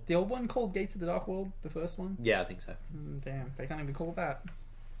Dark World. The old one called Gates of the Dark World, the first one? Yeah, I think so. Damn, they can't even call it that.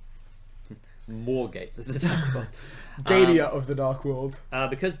 More gates of the Dark World. Gadia of the Dark World.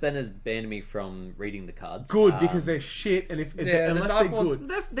 Because Ben has banned me from reading the cards. Good, because they're shit, and if unless they're good...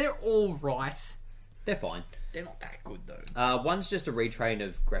 They're all right. they're fine. They're not that good, though. One's just a retrain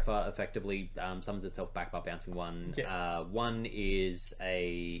of Greffa, effectively summons itself back by bouncing one. Yeah. One is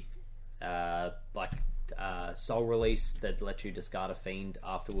a soul release that lets you discard a fiend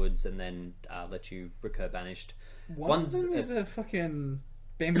afterwards and then let you recur banished. One of them is a fucking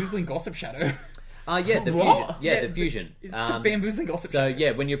bamboozling gossip shadow. Yeah, the What? fusion. Yeah, the fusion. It's the bamboozling gossip So shadow.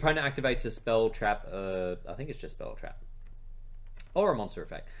 yeah, when your opponent activates a spell trap, I think it's just spell trap, or a monster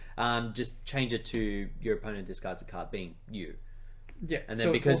effect, just change it to your opponent discards a card, being you. Yeah, and so then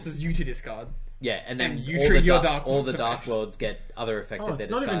it because- forces you to discard. Yeah, and then And you all, trigger the your dark, dark all the world dark effects. worlds get other effects Oh, that they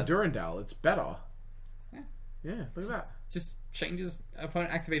it's not even discard. Durandal. It's better. Yeah, look at that. Just changes.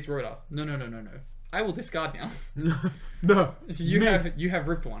 Opponent activates Rhoda. No. I will discard now. No. You have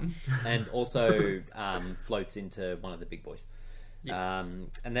ripped one. And also floats into one of the big boys. And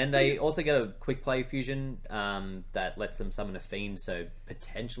then they also get a quick play fusion that lets them summon a fiend, so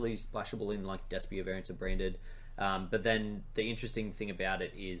potentially splashable in like Despia variants of Branded. But then the interesting thing about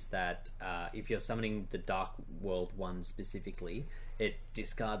it is that if you're summoning the Dark World one specifically, it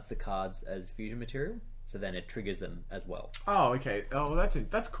discards the cards as fusion material, so then it triggers them as well. Oh, okay. Oh,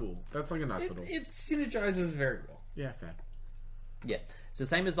 that's cool. That's like a nice little. It synergizes very well. Yeah, fair. Yeah, it's the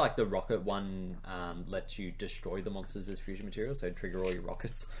same as like the Rocket one lets you destroy the monsters as fusion material, so trigger all your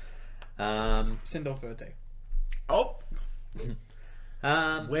rockets. Send off Verte. Oh.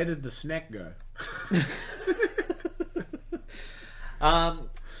 Where did the snack go?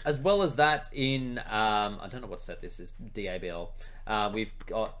 As well as that, in I don't know what set this is, DABL. We've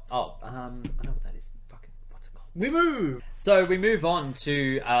got I know what that is. Fucking what's it called? We move. So we move on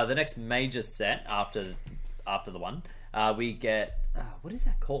to the next major set after the one. We get what is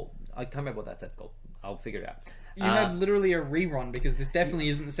that called? I can't remember what that set's called. I'll figure it out. You had literally a rerun because this definitely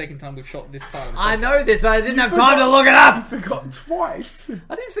isn't the second time we've shot this part of the I podcast. know this, but I didn't have time to look it up. Forgot twice.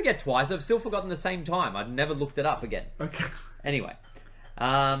 I didn't forget twice. I've still forgotten the same time. I've never looked it up again. Okay. Anyway,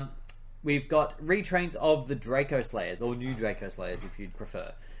 we've got retrains of the Draco Slayers, or new Draco Slayers if you'd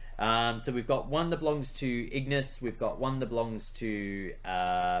prefer. So we've got one that belongs to Ignis, we've got one that belongs to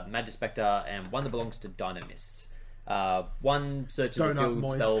Magispector, and one that belongs to Dynamist. One searches a Donut field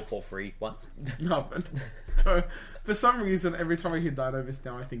Moist. spell for free. One. No, but for some reason, every time I hear Dynamist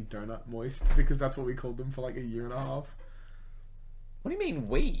now, I think Donut Moist because that's what we called them for like a year and a half. What do you mean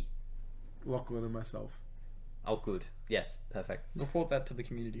we? Lachlan and myself. Oh, good. Yes, perfect. Report that to the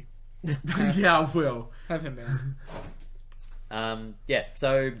community. Yeah, I will. Have him banned. Yeah,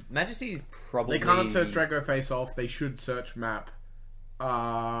 so Majesty's probably... They can't search Draco Face Off. They should search Map.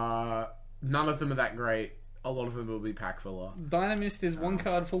 None of them are that great. A lot of them will be pack filler. Dynamist is one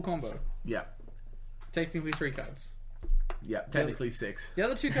card full combo. Yeah. Technically 3 cards. Yeah, technically 6. The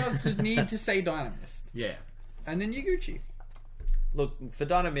other 2 cards just need to say Dynamist. Yeah. And then Yaguchi. Look, for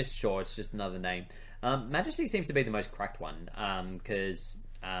Dynamist, sure, it's just another name. Majesty seems to be the most cracked one, because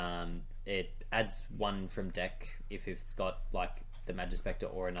it adds 1 from deck if it's got, like, the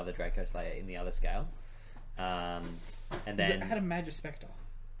Magispector or another Draco Slayer in the other scale. And Does then... it add a Magispector?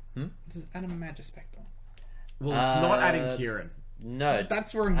 Does it add a Magispector? Well, it's not adding Kieran. No.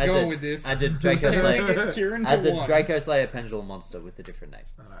 That's where I'm adds going a- with this. Adds a Draco Can we Slayer... get Kieran adds to a 1? Draco Slayer Pendulum monster with a different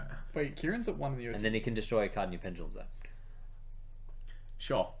name. Wait, Kieran's at 1 in the OC. And then he can destroy a card in your Pendulum Zone.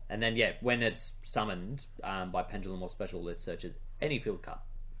 Sure. And then, yeah, when it's summoned by Pendulum or Special, it searches any field card.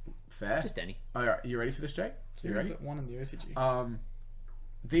 Fair. Just any. Alright, you ready for this, Jake? You Kieran's ready? at 1 in the OCG.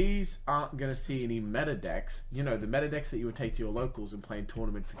 These aren't going to see any meta decks. You know, the meta decks that you would take to your locals and play in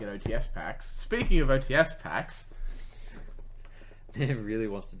tournaments to get OTS packs. Speaking of OTS packs... Ben really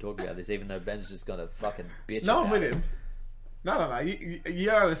wants to talk about this, even though Ben's just gonna fucking bitch. No, I'm about with it. him. No. You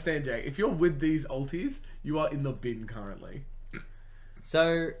don't understand, Jake. If you're with these ultis, you are in the bin currently.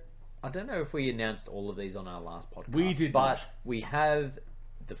 So, I don't know if we announced all of these on our last podcast. We did but not. we have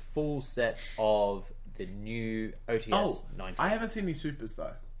the full set of the new OTS Oh, 19. I haven't seen any supers,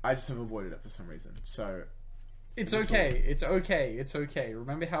 though. I just have avoided it for some reason. So, It's okay. It's okay. It's okay.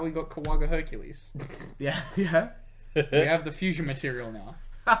 Remember how we got Kawaga Hercules? yeah. We have the fusion material now.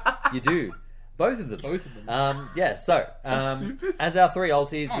 You do. Both of them. Both of them. Yeah, so, supers? as our 3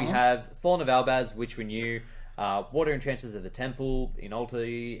 ultis, we Aw. have Thorn of Albaz, which we knew, Water Entrances of the Temple in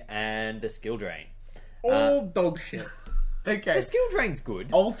ulti, and the Skill Drain. All dog shit. Okay. The Skill Drain's good.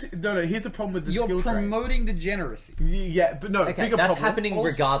 No, here's the problem with the You're skill train. promoting degeneracy. Yeah, but no, Okay, bigger that's problem. happening Also,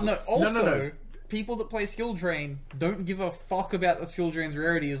 regardless. No, also, No. people that play Skill Drain don't give a fuck about the Skill Drain's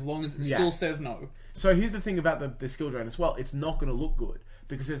rarity as long as it Yeah. still says no. So here's the thing about the skill drain as well. It's not going to look good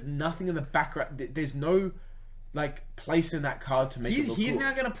because there's nothing in the background. There's no like place in that card to make it look He's good.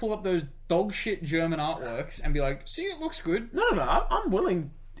 now going to pull up those dog shit German artworks and be like, see, it looks good. No. I'm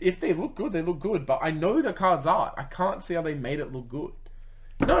willing. If they look good, they look good. But I know the cards art. I can't see how they made it look good.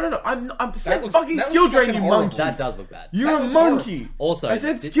 No. I'm saying looks- fucking that skill looks drain, fucking you horrible. monkey. That does look bad. You're that a looks monkey. Also, I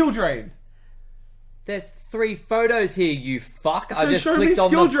said did- skill drain. There's 3 photos here, you fuck. I So just show me clicked on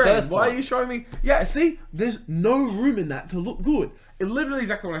skill the drain. first Why one. are you showing me? Yeah, see, there's no room in that to look good. It literally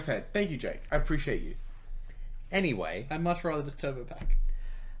exactly what I said. Thank you, Jake. I appreciate you. Anyway, I'd much rather just turbo pack.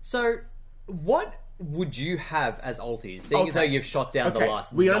 so what would you have as ultis? Seeing as though Okay. you've shot down the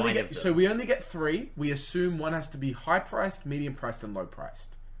last we 9 only of get them. so we only get 3. We assume one has to be high priced, medium priced, and low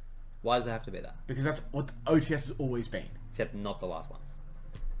priced Why does it have to be that? because that's what OTS has always been. Except not the last one.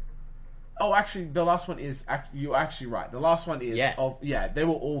 Oh, actually, the last one is you're actually right. The last one is Yeah. they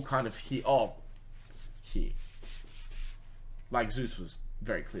were all kind of here. Oh, here. Like Zeus was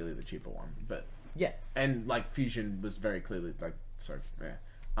very clearly the cheaper one, but Yeah. and like Fusion was very clearly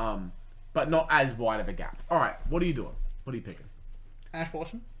but not as wide of a gap. All right, what are you doing? What are you picking? Ash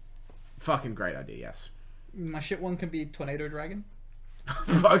Blossom. Fucking great idea. Yes. My shit one can be Tornado Dragon.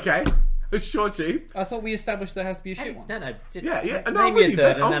 Okay. Sure, Chief. I thought we established there has to be a shit Hey, one. no. Just Yeah. No, name I'm your with you.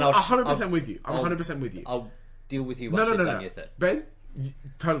 third, Ben. and then I'm I'll 100% with you. I'm I'll- 100% with you. I'll deal with you No, once no, you've no, done no. your third. Ben,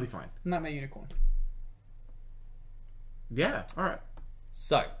 totally fine. Nightmare Unicorn. Yeah. All right.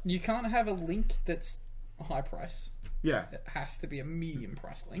 So, You can't have a link that's a high price. Yeah. It has to be a medium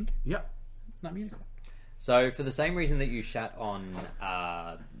price link. Yeah. Nightmare Unicorn. So for the same reason that you shat on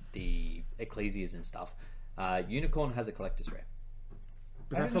the Ecclesias and stuff, Unicorn has a collector's rare.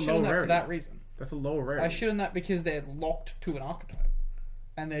 But I that's a didn't shit low on that for rarity. that reason. That's a lower rarity. I shit on that because they're locked to an archetype.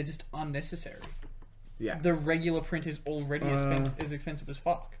 And they're just unnecessary. Yeah. The regular print is already as expensive as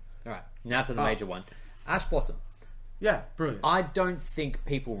fuck. All right, now to the major one, Ash Blossom. Yeah. Brilliant. I don't think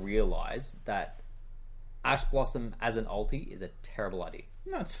people realize that Ash Blossom as an ulti is a terrible idea.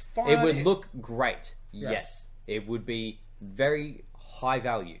 No, it's fine. It would look great, yes. It would be very high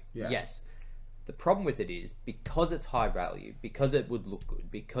value, Yeah. yes. The problem with it is, because it's high value, because it would look good,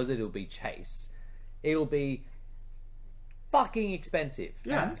 because it'll be chase, it'll be fucking expensive.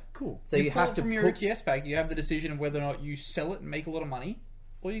 Yeah. Cool. So you pull have it to from your put, OTS bag, you have the decision of whether or not you sell it and make a lot of money,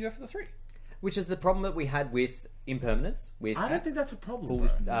 or you go for the 3. which is the problem that we had with Impermanence, with I don't think that's a problem.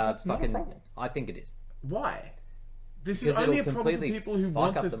 Foolish, Bro. It's not a problem. I think it is. Why? This is Because only a it'll problem for completely people who fuck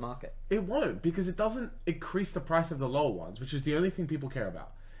want up to. the market. It won't, because it doesn't increase the price of the lower ones, which is the only thing people care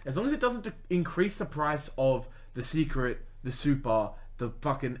about. As long as it doesn't increase the price of the secret, the super, the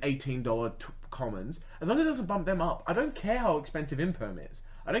fucking $18 commons, as long as it doesn't bump them up, I don't care how expensive Imperm is.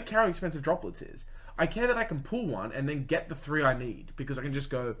 I don't care how expensive Droplets is. I care that I can pull one and then get the 3 I need, because I can just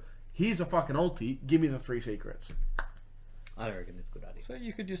go, here's a fucking ulti, give me the 3 secrets. I don't reckon it's a good idea. So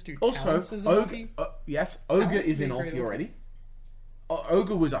you could just do Also, talents as an Ogre, ulti. yes, Ogre Talents is would in be a great ulti ulti. already.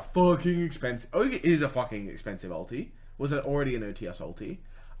 Ogre was a fucking expensive. Ogre is a fucking expensive ulti. Was it already an OTS ulti?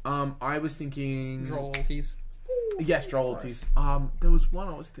 I was thinking. Droll ultis. Yes, Droll ultis. There was one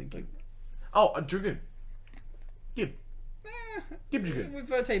I was thinking. Oh, a Dragoon. Gib Dragoon. With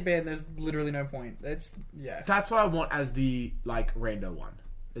Verte Band, there's literally no point. It's, yeah. That's what I want as the like rando one.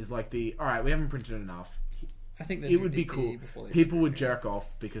 Is like the alright, we haven't printed enough. I think It would be cool. People would jerk off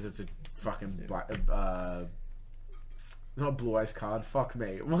because it's a fucking black, not blue eyes card. Fuck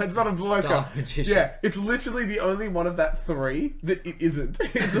me. Well, it's not a blue eyes Dark card. Magician. Yeah, it's literally the only one of that 3 that it isn't.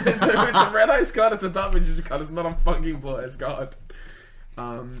 It's a red eyes card. It's a dark magician card. It's not a fucking blue eyes card.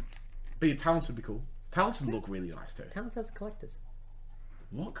 But your talents would be cool. Talents would look really nice too. Talents as collectors.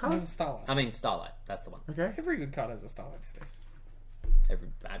 What There's a card? Starlight. I mean, Starlight. That's the one. Okay. Every good card has a Starlight face. Every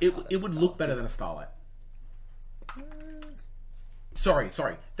bad It card has it a would Starlight. look better than a Starlight.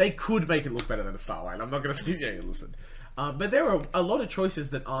 Sorry. They could make it look better than a Starlight. I'm not going to say, yeah, listen. But there are a lot of choices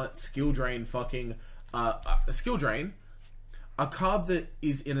that aren't skill drain fucking... skill drain, a card that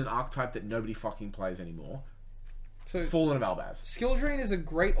is in an archetype that nobody fucking plays anymore. So, Fallen of Albaz. Skill Drain is a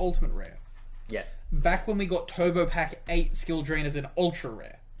great ultimate rare. Yes. Back when we got Turbo Pack 8, Skill Drain is an ultra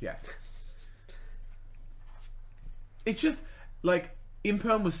rare. Yes. It's just, like,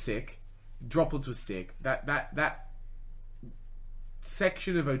 Imperm was sick, Droplets was sick, that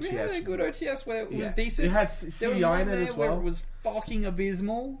section of OTS... We had a good OTS where it was decent. It had There was CDI one in it there as where well. it was fucking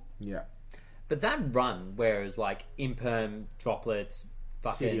abysmal. Yeah. But that run, where it was like Imperm, Droplets,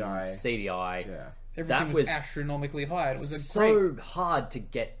 fucking CDI, Yeah. Everything that was was astronomically high. It was a so great... hard to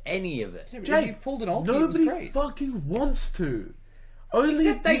get any of it. If Jake, you pulled an ulti, it was nobody great. fucking wants to. Only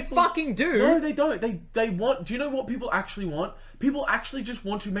Except they people- fucking do. No, they don't. They want. Do you know what people actually want? People actually just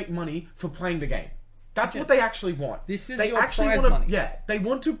want to make money for playing the game. That's what they actually want. This is they your actually prize wanna, money. Yeah, they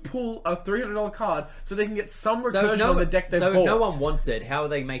want to pull a $300 card so they can get some So recursion if no, on the deck they've so bought. if no one wants it, how are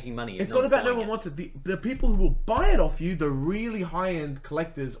they making money? If It's not about no one's one buying wants it. The people who will buy it off you, the really high-end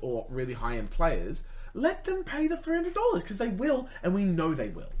collectors or really high-end players, let them pay the $300 because they will, and we know they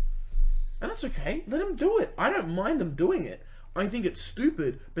will. And that's okay. Let them do it. I don't mind them doing it. I think it's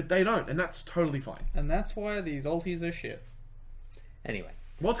stupid, but they don't, and that's totally fine. And that's why these ultis are shit. Anyway,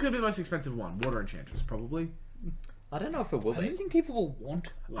 What's going to be the most expensive one? Water Enchantress, probably. I don't know if it will I don't be. think people will want.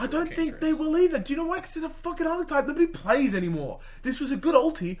 I don't think they will either. Do you know why? Because it's a fucking archetype. Nobody plays anymore. This was a good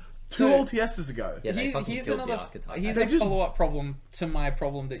ulti two So- LTSs ago. Yeah, they fucking Here's killed the another. archetype. Here's They a just- follow-up problem to my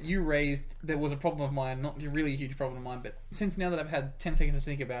problem that you raised. There was a problem of mine, not a really huge problem of mine, but since now that I've had 10 seconds to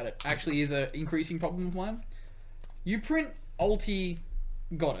think about it, actually is a increasing problem of mine. You print ulti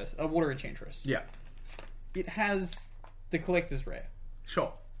goddess, a water enchantress. Yeah, It has the collector's rare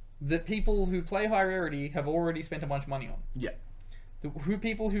sure. that people who play high rarity have already spent a bunch of money on. Yeah. Who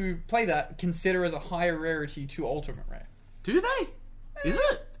people who play that consider as a higher rarity to ultimate rare. Do they? Is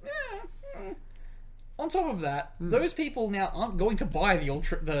it? On top of that, Hmm. those people now aren't going to buy the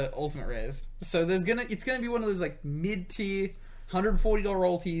ultimate rares. So it's gonna be one of those like mid tier $140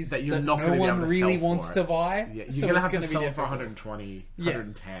 ultis That you're not no gonna be one able to really sell wants for to it. buy. Yeah, you're so gonna it's have to be sell it for difficult. 120, Yeah.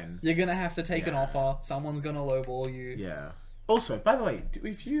 110. You're gonna have to take an Yeah. offer. Someone's gonna lowball you. Yeah. Also, by the way,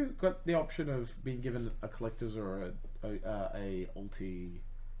 if you got the option of being given a collector's or a ulti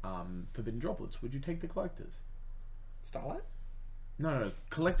forbidden droplets, would you take the collectors? Starlight? No,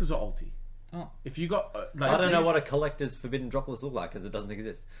 collectors or ulti. Oh. If you got, I don't know what a collector's forbidden droplets look like because it doesn't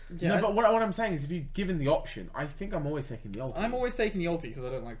exist. Yeah, No, but what I'm saying is, if you're given the option, I think I'm always taking the ulti. I'm always taking the ulti because I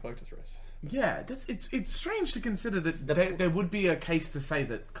don't like collector's rares. Yeah, it's strange to consider that there would be a case to say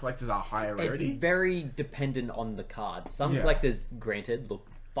that collectors are higher It's rarity. very dependent on the card. Some Yeah. collectors, granted, look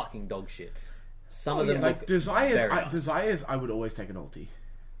fucking dog shit. Some of them Like look desires, very nice. desires, I would always take an ulti.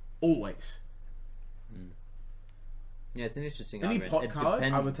 Always. Yeah, it's an interesting Any argument. pot It card,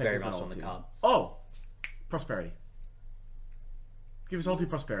 depends I would take very as an much on the ulti. card. Oh, prosperity. Give us ulti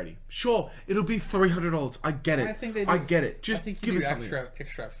prosperity. Sure, it'll be $300. I get it. I think they I do- get it. I Just think give you us do something.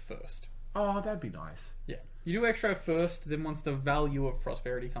 extra first. Oh, that'd be nice. Yeah. You do extra first, then once the value of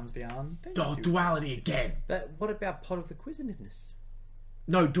prosperity comes down, then you Oh, do- duality again. But what about pot of acquisitiveness?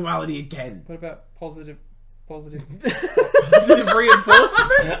 No, duality again. What about positive? Positive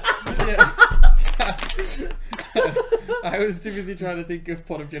reinforcement. Yeah. I was too busy trying to think of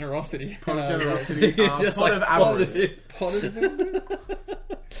pot of generosity. Pot of generosity. Just pot like of avarice. positive.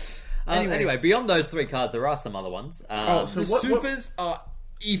 Anyway, beyond those three cards, there are some other ones. Oh, so The what? supers are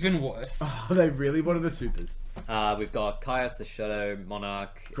even worse. Are they really one of the supers? We've got Caius the Shadow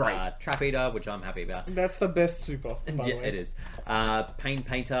Monarch, Great. Trap Eater, which I'm happy about. That's the best super, by Yeah, the way. it is. Pain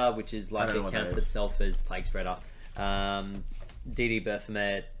Painter, which is like I don't know it what that counts is. itself as Plague Spreader. DD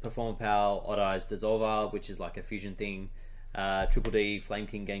Berthamet, Performer Pal, Odd Eyes Dissolver, which is like a fusion thing. Triple D Flame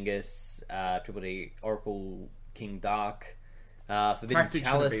King Genghis, Triple D Oracle King Dark, Forbidden Tactics should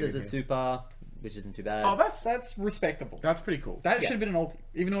have Chalice been as a in here. super, which isn't too bad. Oh, That's respectable. that's pretty cool. That should have been an ulti.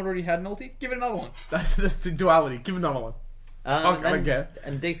 Even though it already had an ulti, give it another one. That's the duality. Give another one.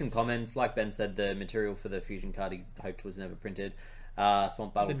 And decent comments. Like Ben said, the material for the fusion card he hoped was never printed.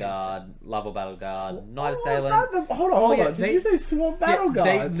 Swamp Battle Guard, Lava Battle Guard, Night Assailant. Hold on. yeah, Did they- you say Swamp Yeah, Battle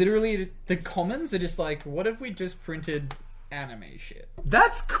they Guard? literally, the commons are just like, what if we just printed anime shit?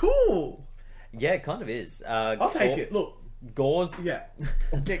 That's cool. Yeah, it kind of is. I'll take it. Look. Gauze, Yeah.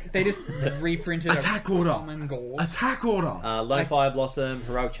 They just reprinted Attack a order. common gauze. Attack order. Lone Fire Blossom,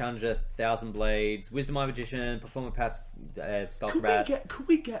 Heroic Challenger, Thousand Blades, Wisdom Eye Magician, Performer Pat's Skulk Rat. Could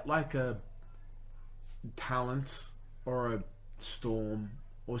we get like a talent or a storm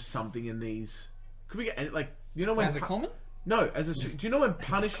or something in these? Could we get like when As a common? No, as a do you know when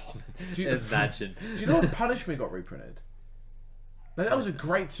punish? Do you, Imagine. do you know when punishment got reprinted? Like, that was a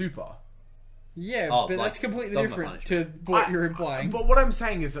great super. Yeah, Oh, but like that's completely Dogma different to Punishment. what you're implying. But what I'm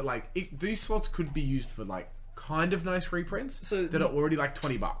saying is that like these slots could be used for like kind of nice reprints So that are already like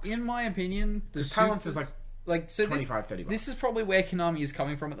 $20. In my opinion, the talents is supers- like so 25, $30. This is probably where Konami is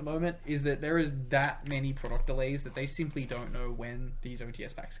coming from at the moment, is that there is that many product delays that they simply don't know when these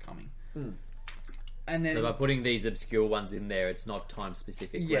OTS packs are coming. And then So by putting these obscure ones in there, it's not time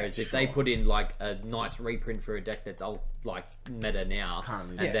specific. Yeah, Whereas if they sure. put in like a nice reprint for a deck that's like meta now,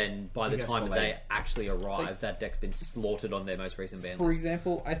 Currently, and yeah. then by the gets time that they delayed. actually arrive, that deck's been slaughtered on their most recent ban For list.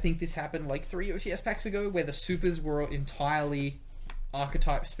 example, I think this happened like 3 OTS packs ago, where the supers were entirely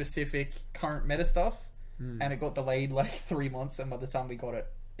archetype specific current meta stuff, and it got delayed like 3 months, and by the time we got it,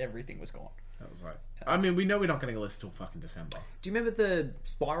 everything was gone. That was like. I mean, we know we're not getting a list till fucking December. Do you remember the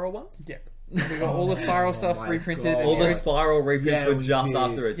Spiral ones? Yeah, we got all the spiral stuff my reprinted. God. and All the every- Spiral reprints Yeah, were we just did.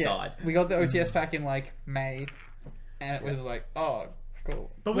 after it yeah, died. we got the OTS pack in like May, and it was like, oh,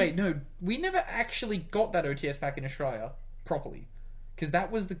 cool. But Wait, no, we never actually got that OTS pack in Australia properly, because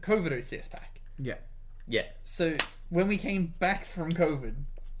that was the COVID OTS pack. Yeah. Yeah. So when we came back from COVID,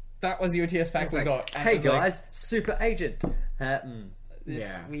 that was the OTS pack we got. And Hey it was like, guys, Super Agent. this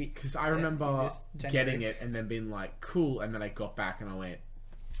Yeah, week. because I in remember this January. getting it and then being like, cool, and then I got back and I went,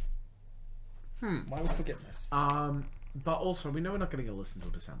 Why are we forgetting this? but also, we know we're not getting a list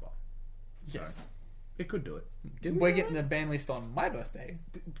until December. So, Yes. it could do it. We're getting the ban list on my birthday.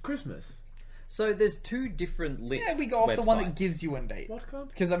 Christmas. So there's two different lists. Yeah, we go off the one that websites. gives you a date. What card?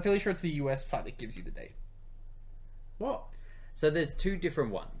 Because I'm fairly sure it's the US site that gives you the date. What? So there's two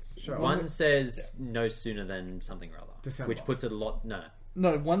different ones. Sure. One says no sooner than something or other, December. which puts it a lot. No,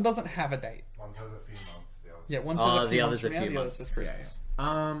 No, one doesn't have a date. One has a few months. The other Yeah, one says Oh, a the few other's months from a now, few the other months. says Yeah, Christmas.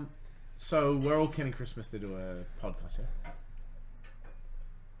 yeah. So we're all counting Christmas to do a podcast, yeah?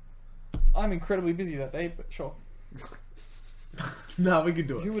 I'm incredibly busy that day, but sure. No, we can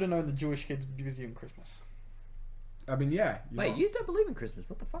do Who it. would have known the Jewish kids would be busy on Christmas? I mean, yeah. wait, you don't believe in Christmas?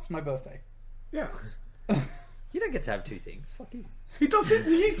 What the fuck? It's my birthday. Yeah. You don't get to have two things. Fuck you. He doesn't.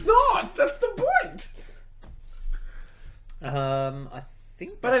 He's not. That's the point. I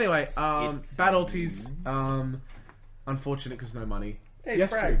think. But anyway, that's it. Battleties. Unfortunate because no money. Hey, yes,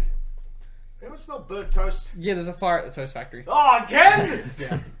 Frag. Greg. Anyone smell burnt toast? Yeah, there's a fire at the Toast Factory. Oh, again?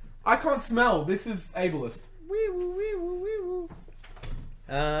 Yeah. I can't smell. This is ableist.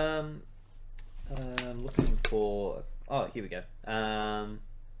 I'm looking for. Oh, here we go. No.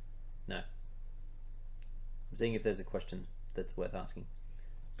 I'm seeing if there's a question that's worth asking.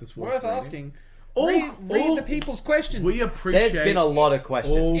 That's Worth reading. asking. All- read all- the people's questions. We appreciate. There's been a lot of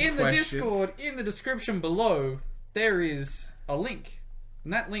questions. all in the questions. Discord, in the description below, there is a link.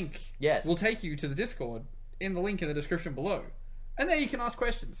 And that link Yes. will take you to the Discord in the link in the description below. And there you can ask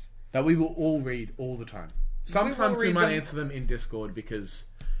questions. that we will all read all the time. Sometimes we read might them. answer them in Discord because.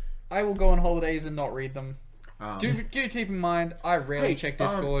 I will go on holidays and not read them. Um, Do keep in mind, I rarely check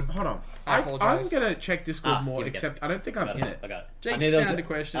Discord. hold on. I I'm apologise. gonna check Discord Ah, more, here we go. except I don't think I'm I in it. got it. Jake's I knew there was found a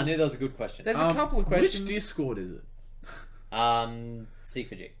question. I knew there was a good question. There's a couple of questions. Which Discord is it? C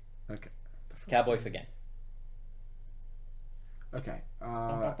for G. Okay. Cowboy for game. Okay.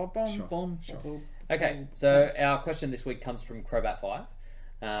 Sure. Okay, so our question this week comes from Crobat5.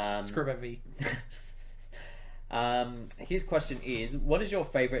 Scrub V. His question is: what is your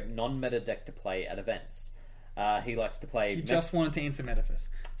favourite non-meta deck to play at events? He likes to play. He just wanted to answer Metaphys.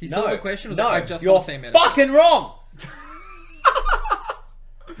 He no, saw the question. Was no, like, I just you're want to say Metaphys. fucking wrong.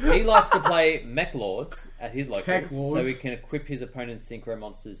 He likes to play Mech Lords at his locals, Mech so Lords. he can equip his opponent's synchro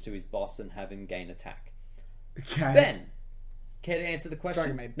monsters to his boss and have him gain attack. Okay. Ben, care to answer the question?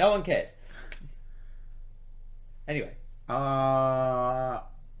 Dragon Maid. No one cares. Anyway, I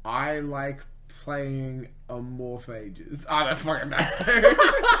like playing Amorphages. I don't fucking know.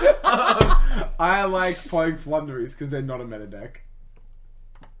 I like playing Flunderies because they're not a meta deck.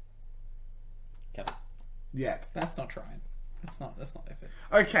 come on. Yeah. That's not trying. That's not effort.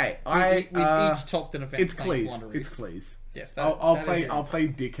 Okay. We've each talked an event. It's playing Cleese. Flunderies. It's Cleese. Yes, I'll that is play. your I'll answer. play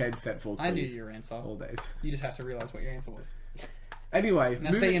dickhead set for Cleese. I knew your answer. all days. You just have to realise what your answer was. Anyway,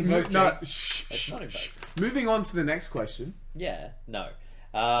 Now say invoke, no, Jake. shh, It's shh, not shh. invoke. Moving on to the next question. Yeah, no.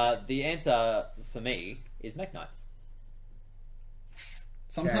 The answer for me is Mech Knights.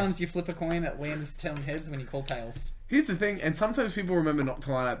 Sometimes you flip a coin that lands 10 heads when you call tails. Here's the thing, and sometimes people remember not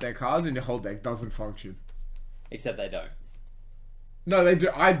to line up their cards, and your whole deck doesn't function. Except they don't. No, they do.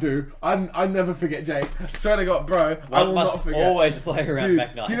 I do. I never forget, Jake. Swear to God, bro. I One will must not forget. always play around Dude,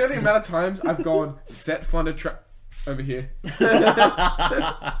 Mech Knights. do you know the amount of times I've gone set Flunder trap over here?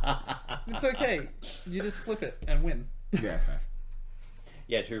 It's okay. You just flip it and win. Yeah, fair.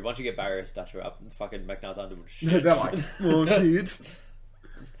 Yeah, true. Once you get Barrier Stature up, fucking Mech Knights aren't doing shit. They're like, oh shit.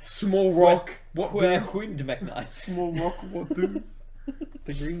 Small rock. What Where do? wind Mech Knights? Small rock. What do?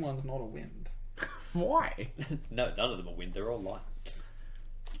 The green one's not a wind. Why? No, none of them are wind. They're all light.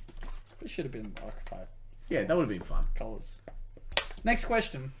 It should have been archetype Yeah, that would have been fun. colours. Next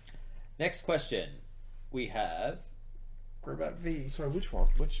question. Next question. We have Grobat V. Sorry, which one?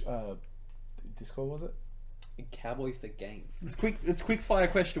 Which Discord was it? Cowboy for game. It's quick fire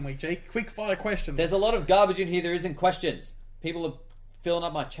question week, Jake. Quick fire questions. There's a lot of garbage in here. There isn't questions. People are filling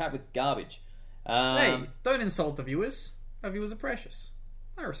up my chat with garbage. Hey, don't insult the viewers. Our viewers are precious.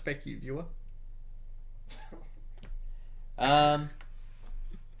 I respect you, viewer.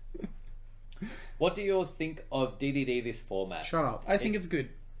 What do you all think of DDD this format? Shut up. I think it's good.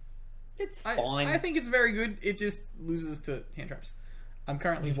 It's I, fine. I think it's very good. It just loses to hand traps. I'm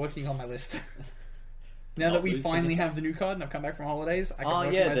currently working on my list. Now Not that we lose to finally hand have the new card and I've come back from holidays, I can Oh,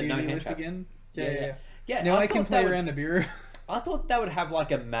 work yeah, on my the no DD hand list trap. again. Yeah. Now I can thought play that around the bureau. I thought that would have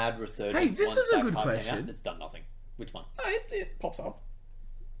like a mad resurgence. Hey, this once is a that good card came question. out. It's done nothing. Which one? Oh, it pops up.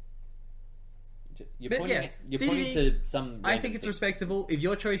 You're But pointing. yeah, You're DDD, pointing to some. I random think it's thing. respectable. If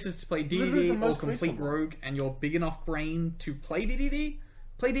your choice is to play Literally the DDD or most Complete recent one. Rogue and you're big enough brain to play DDD,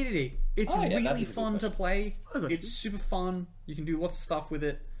 play DDD. It's Oh, yeah, that really is a good fun to question. play. I got It's you. super fun. You can do lots of stuff with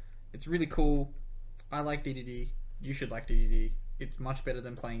it. It's really cool. I like DDD. You should like DDD. It's much better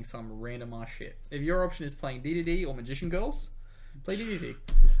than playing some random ass shit. If your option is playing DDD or Magician Girls, play DDD.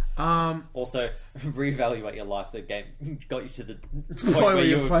 Also, reevaluate your life. The game got you to the point Point where where you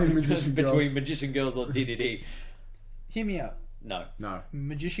you're were playing Magician between Girls. Magician Girls or DDD. Hear me out. No. No.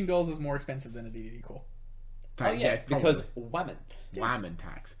 Magician Girls is more expensive than a DDD core. Oh yeah, because probably. whammon. Whammon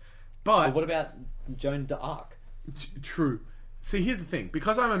tax. But What about Joan d'Arc? true. See, here's the thing.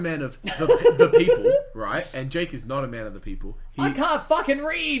 Because I'm a man of the people, right? And Jake is not a man of the people. I can't fucking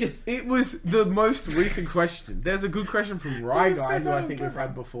read. It was the most recent question. There's a good question from Rye Guy, who I think we've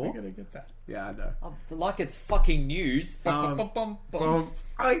had before. I gotta get that. Yeah, I know. Like it's fucking news. Bum, bum, bum, bum.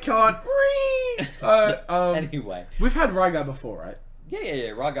 I can't read. Anyway, We've had Rye Guy before, right? yeah.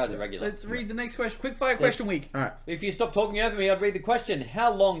 Right, guys are regular. Let's read the next question. Quick fire question week. All right. If you stop talking over me, I'd read the question.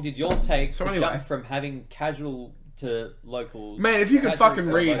 How long did your take So to anyway. jump from having casual to locals? Man, if you could casual fucking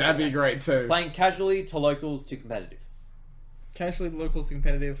to read, local- that'd be great too. Playing casually to locals to competitive. Casually, locals,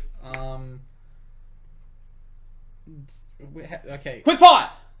 competitive. Okay. Quick fire!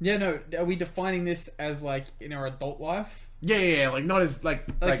 Yeah, no. Are we defining this as like in our adult life? Yeah, like not as like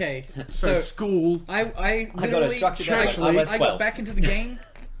Okay, so so school. I got a literally structured Churchly. I was I 12. got back into the game.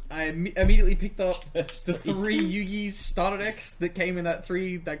 I immediately picked up the 3 Yugi starter decks that came in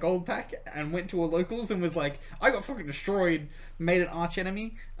that gold pack and went to a locals and was like, I got fucking destroyed, made an arch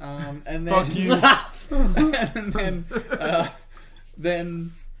enemy, and then Fuck you. and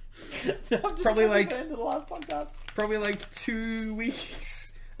then probably like the end of the last podcast. probably like 2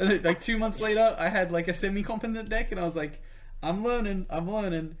 weeks, like 2 months later, I had like a semi-competent deck, and I was like, I'm learning.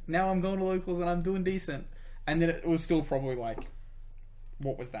 Now I'm going to locals and I'm doing decent. And then it was still probably like,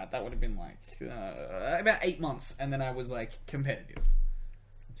 what was that? That would have been like about 8 months, and then I was like competitive.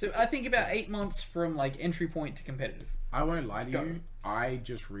 So I think about 8 months from like entry point to competitive. I won't lie to Go. you. I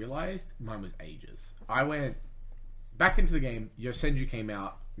just realized mine was ages. I went back into the game. Yosenju came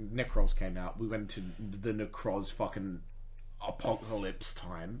out. Necros came out. We went to the Necros fucking apocalypse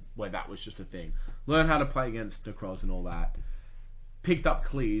time where that was just a thing. Learn how to play against Necros and all that. Picked up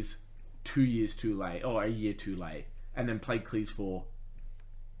Cleese 2 years too late, or a year too late, and then played Cleese for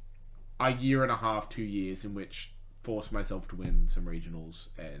a year and a half, 2 years, in which forced myself to win some regionals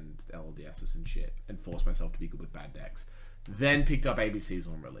and LDSs and shit, and forced myself to be good with bad decks. Then picked up ABCs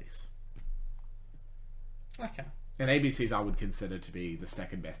on release. Okay. And ABCs I would consider to be the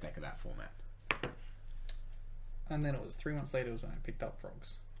second best deck of that format. And then it was 3 months later was when I picked up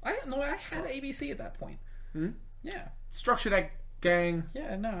Frogs. I had ABC at that point. Yeah. Structure deck, gang.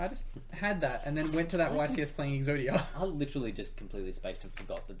 Yeah, no, I just had that and then went to that YCS playing Exodia. I literally just completely spaced and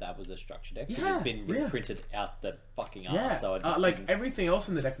forgot that was a structure deck. 'Cause Yeah, it'd been yeah. reprinted out the fucking Yeah, arse. So I just like didn't- everything else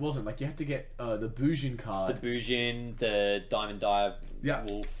in the deck wasn't. Like you had to get the Bujin the card. Bujin, the Diamond Dive, Yeah.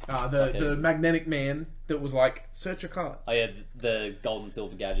 Wolf. The fucking- Magnetic Man that was like, search a card. Oh yeah, the gold and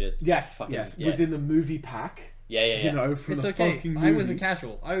silver gadgets. Yes, Fucking- yes. yeah. Was in the movie pack. Yeah. You know, from It's the okay. fucking I was a movie.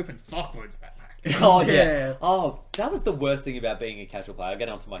 casual. I opened fuckloads of that pack. Oh yeah. Yeah. Oh, that was the worst thing about being a casual player. I'll get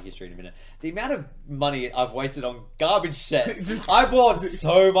onto my history in a minute. The amount of money I've wasted on garbage sets. I bought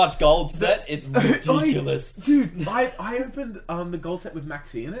so much gold set. It's ridiculous. Dude, I opened the gold set with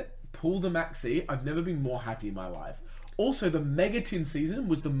Maxi in it, pulled a Maxi. I've never been more happy in my life. Also, the Megatin season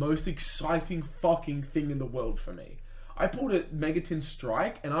was the most exciting fucking thing in the world for me. I pulled a Megatin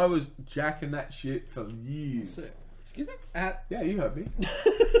Strike, and I was jacking that shit for years. Excuse me? Yeah, you heard me.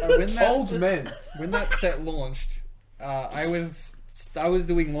 When Old men. that set launched, I was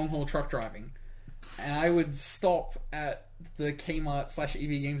doing long haul truck driving, and I would stop at the Kmart /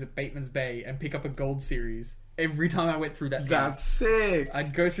 EV Games at Bateman's Bay and pick up a gold series every time I went through that. That's sick.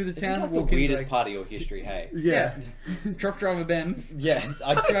 I'd go through the This is town, like the walk in, weirdest like, part of your history. Hey. Yeah. truck driver Ben. Yeah.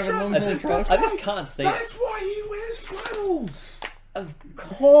 I Driving long haul truck. I just can't see it. That's why he wears flannels. Of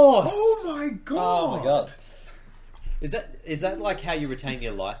course. Oh my god. Oh my god. Is that like how you retain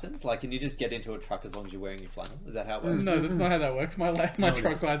your license? Like, can you just get into a truck as long as you're wearing your flannel? Is that how it works? No, that's not how that works. My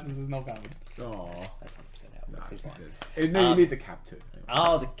truck license is not valid. Oh. That's 100% how it works. It's fine. No, you need the cap too.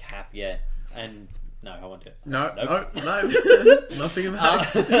 Oh, the cap, yeah. And no, I want to. No, Nope. no, nothing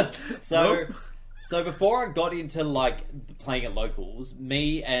about it. So, Nope. so before I got into like playing at locals,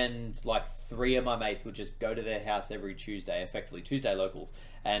 me and like 3 of my mates would just go to their house every Tuesday, effectively Tuesday locals,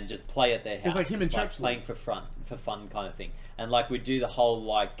 and just play at their house. was like him and Churchley. playing for fun kind of thing. And like we'd do the whole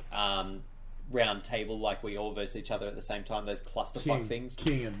like round table, like we all verse each other at the same time. Those clusterfuck things.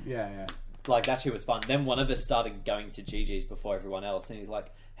 King, yeah. like that shit was fun. Then one of us started going to GG's before everyone else, and he's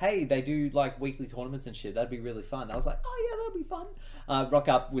like, "Hey, they do like weekly tournaments and shit. That'd be really fun." I was like, "Oh yeah, that'd be fun." Rock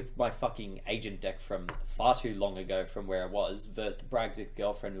up with my fucking agent deck from far too long ago from where I was, versus Bragg's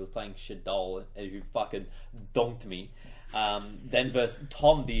girlfriend who was playing Shadol, who fucking donked me. Then versus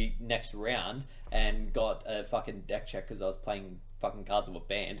Tom the next round, and got a fucking deck check because I was playing fucking cards that were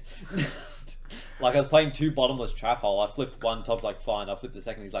banned. Like I was playing 2 bottomless trap hole. I flipped one. Tom's like, "Fine." I flipped the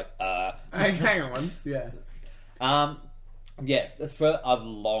second. He's like, Hang on. Yeah. Yeah, for a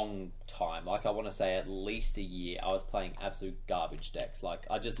long time, like I want to say at least a year, I was playing absolute garbage decks. Like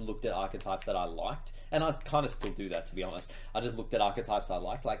I just looked at archetypes that I liked, and I kind of still do that, to be honest. I just looked at archetypes I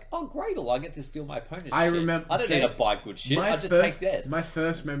liked, like, oh, Gradle, I get to steal my opponent's shit. Remember. I don't need to buy good shit. I just take theirs. My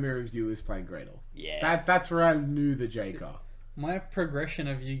first memory of you was playing Gradle. Yeah, That's where I knew the J car. My progression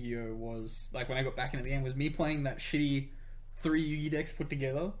of Yu-Gi-Oh was, like, when I got back into the game, was me playing that shitty 3 Yu-Gi decks put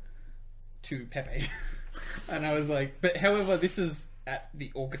together to Pepe. And I was like, but however, this is at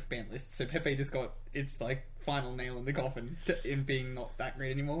the August ban list, so Pepe just got its, like, final nail in the coffin in being not that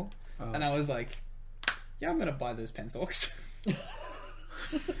great anymore. And I was like, yeah, I'm gonna buy those Pensocks.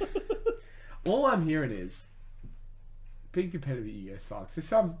 All I'm hearing is, being competitive at Yu-Gi-Oh sucks.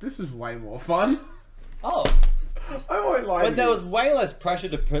 This was way more fun. Oh, I won't lie. but there was way less pressure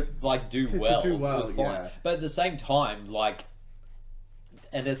to do well. do well, It was fine. yeah. But at the same time, like,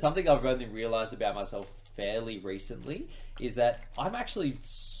 and there's something I've only realized about myself fairly recently, is that I'm actually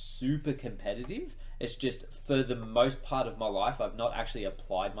super competitive. It's just for the most part of my life, I've not actually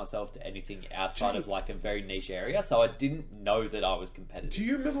applied myself to anything outside of like a very niche area, so I didn't know that I was competitive. Do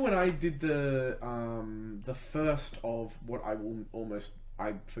you remember when I did the first of what I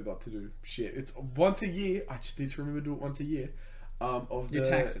forgot to do? Shit, it's once a year. I just need to remember to do it once a year. Of Your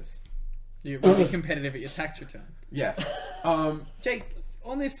taxes. You will be competitive at your tax return. Yes. Jake,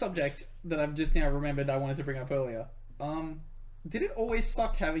 on this subject that I've just now remembered I wanted to bring up earlier, did it always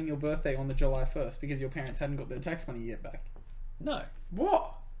suck having your birthday on the July 1st because your parents hadn't got their tax money yet back? No.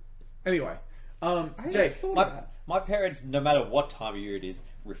 What? Anyway, I Jake. just thought of that. My parents, no matter what time of year it is,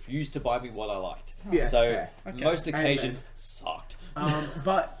 refused to buy me what I liked. Yes, so fair. Okay. most occasions sucked.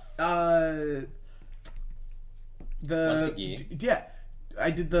 But Once a year. Yeah, I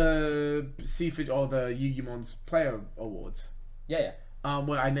did the Seaford or the Yu-Gi-Mon's Player Awards. Yeah.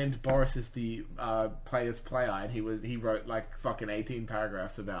 Where I named Boris as the player's player, and he wrote like fucking 18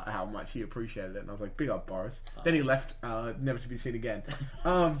 paragraphs about how much he appreciated it, and I was like, big up Boris. Then he left, never to be seen again.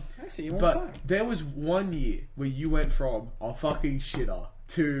 I see you all the But time. there was one year where you went from a fucking shitter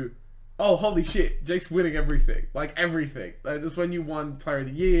to, oh holy shit, Jake's winning everything, like everything. Like, it's when you won Player of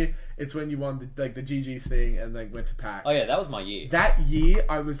the Year. It's when you won the GG's thing, and then went to PAX. Oh yeah, that was my year. That year,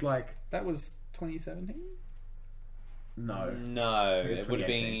 I was like, That was 2017? no. No, was it would have 2018.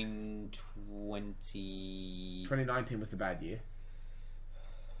 been 20... 2019 was the bad year.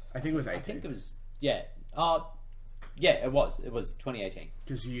 I think it was 18. I think it was... Yeah. Yeah, it was. It was 2018.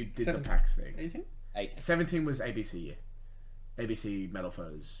 Because you did 17. the PAX thing. 18? 18. 17 was ABC year. ABC Metal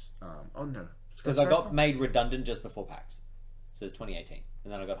Foes. Oh no. Because I got made redundant just before PAX. So it's 2018.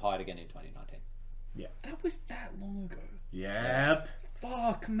 And then I got hired again in 2019. That was that long ago. Yep.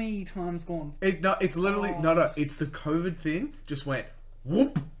 Fuck me, time's gone. It's literally no. It's the COVID thing. Just went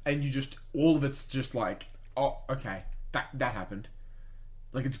whoop, and you just all of it's just like, oh, okay, that happened.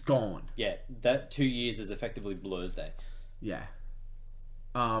 Like it's gone. Yeah, that 2 years is effectively Blur's Day. Yeah.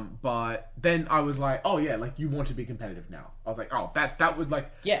 But then I was like, oh yeah, like you want to be competitive now. I was like, oh, that would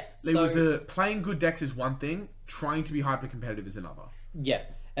like, Yeah, There so- was playing good decks is one thing. Trying to be hyper competitive is another. Yeah,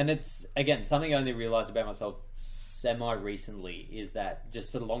 and it's, again, something I only realised about myself semi-recently is that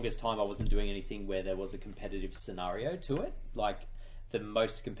just for the longest time I wasn't doing anything where there was a competitive scenario to it. Like, the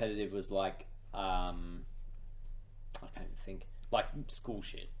most competitive was like, I can't even think, like school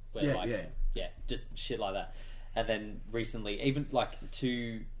shit. Where Yeah, yeah, just shit like that. And then recently, even like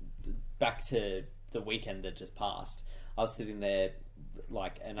back to the weekend that just passed, I was sitting there,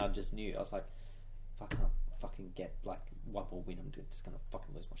 like, and I just knew, I was like, if I can't fucking get like one more win, I'm just gonna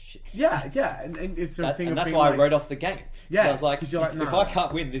fucking lose my shit. Yeah, and it's a thing. And of that's being why like, I wrote off the game. Yeah, So I was like, 'cause you're like, if no. I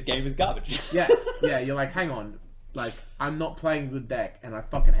can't win, this game is garbage. Yeah, you're like, hang on, like I'm not playing a good deck, and I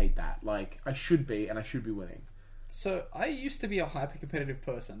fucking hate that. Like I should be, and I should be winning. So, I used to be a hyper-competitive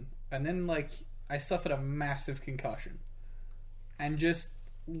person, and then, like, I suffered a massive concussion, and just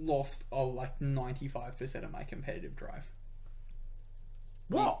lost, like, 95% of my competitive drive.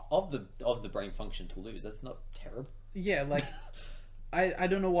 What? Of the brain function to lose, that's not terrible. Yeah, like, I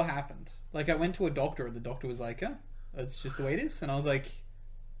don't know what happened. Like, I went to a doctor, and the doctor was like, oh, that's just the way it is. And I was like,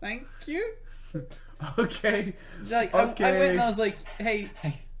 thank you. Okay. Like, I Okay. went and I was like, hey,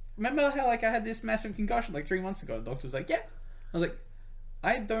 remember how like I had this massive concussion like 3 months ago? The doctor was like, yeah. I was like,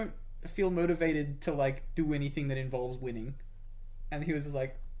 I don't feel motivated to like do anything that involves winning. And he was just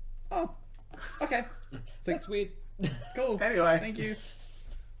like, oh, okay. It's like, That's weird. cool. Anyway. Thank you.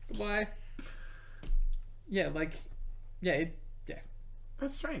 Goodbye. Yeah, like, yeah,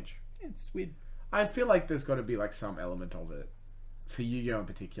 That's strange. it's weird. I feel like there's got to be like some element of it for Yu-Gi-Oh in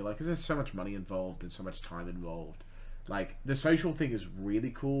particular, because there's so much money involved and so much time involved. Like the social thing is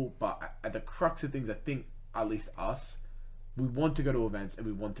really cool, but at the crux of things, I think at least us, we want to go to events and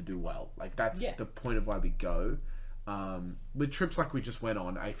we want to do well. Like that's the point of why we go. With trips like we just went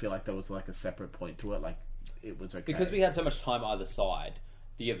on, I feel like there was like a separate point to it. Like it was okay Because we had so much time either side,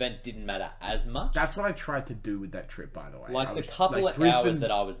 the event didn't matter as much. That's what I tried to do with that trip, by the way. Like I the was- couple like, of hours Brisbane-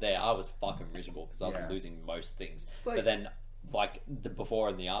 that I was there, I was fucking miserable because I was Yeah. losing most things. Like- but then, like the before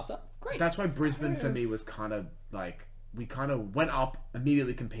and the after, great. That's why Brisbane for me was kind of like we kind of went up,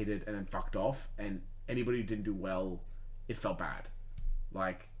 immediately competed, and then fucked off. And anybody who didn't do well, it felt bad.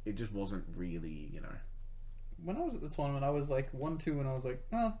 Like it just wasn't really, you know. When I was at the tournament, I was like 1-2, and I was like,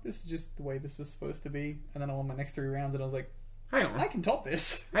 oh, this is just the way this is supposed to be. And then I won my next 3 rounds, and I was like, Hang on, I can top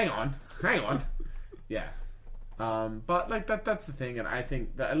this. hang on. Yeah. But like that's the thing, and I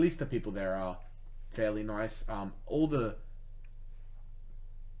think that at least the people there are fairly nice. All the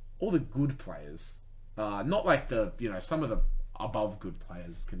good players, not like the some of the above good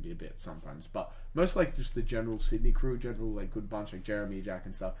players can be a bit sometimes, but most like just the general Sydney crew, general like good bunch like Jeremy, Jack,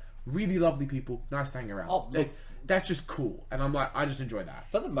 and stuff. Really lovely people, nice to hang around. Oh, look. That's just cool, and I'm like, I just enjoy that.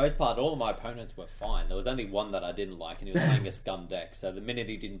 For the most part, all of my opponents were fine. There was only one that I didn't like, and he was playing a scum deck. So the minute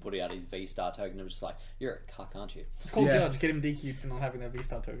he didn't put out his V-Star token, I was just like, "You're a cuck, aren't you?" Call Yeah. Judge, get him DQ'd for not having that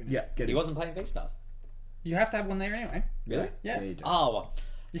V-Star token. Yeah, get He it. wasn't playing V-Stars. You have to have one there anyway. Really? Yeah. Yeah, you do. Oh, well.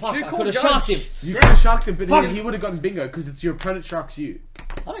 Fuck, should've I called could have Judge. sharked him. You could have shocked him, but Fuck. he would have gotten bingo because it's your opponent sharks you.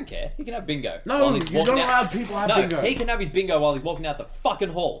 I don't care. He can have bingo. No, while he's you're walking not out. allowed people to have No, bingo. he can have his bingo while he's walking out the fucking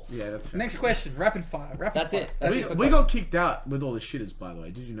hall. Yeah, that's fair. Next question, rapid fire. That's it. That's we it for we questions. got kicked out with all the shitters, by the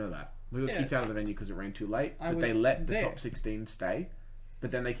way. Did you know that? We got Yeah. kicked out of the venue because it ran too late. I But they was let the there. top 16 stay.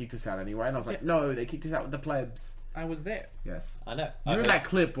 But then they kicked us out anyway. And I was like, no, they kicked us out with the plebs. I was there. Yes. I know. You I know heard- that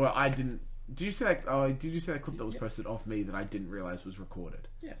clip where I didn't... Did you see that? Oh, did you see that clip that was posted of me that I didn't realize was recorded?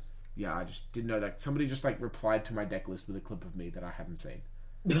 Yes. Yeah, I just didn't know that. Somebody just like replied to my deck list with a clip of me that I hadn't seen.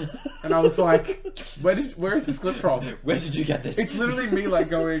 And I was like, where is this clip from? Where did you get this? It's literally me like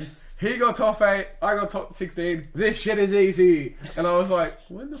going, he got top 8, I got top 16, this shit is easy. And I was like,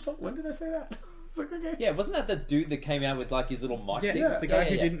 when did I say that? It's like, okay. Yeah, wasn't that the dude that came out with like his little mic Yeah, thing? the guy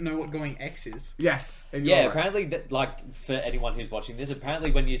who yeah. didn't know what going X is. Yes. And you're Yeah, right. apparently, that, like, for anyone who's watching this,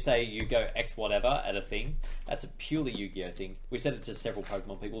 apparently when you say you go X whatever at a thing, that's a purely Yu-Gi-Oh thing. We said it to several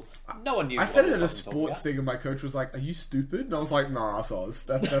Pokemon people. No one knew. I what said we it at were a fucking talking sports about. thing, and my coach was like, "Are you stupid?" And I was like, "Nah, Soz.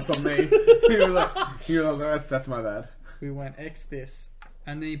 That's on me." he was like, "That's my bad." We went X this.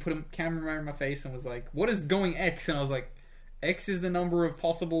 And then he put a camera in my face and was like, what is going X? And I was like, X is the number of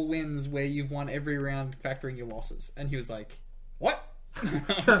possible wins where you've won every round factoring your losses. And he was like, what?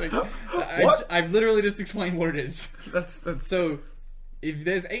 I was like, What? I've literally just explained what it is. That's So, if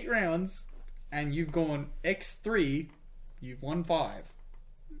there's 8 rounds and you've gone X3, you've won 5.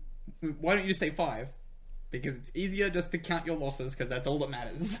 Why don't you just say 5? Because it's easier just to count your losses because that's all that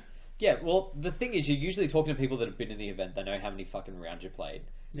matters. Yeah, well, the thing is, you're usually talking to people that have been in the event. They know how many fucking rounds you played.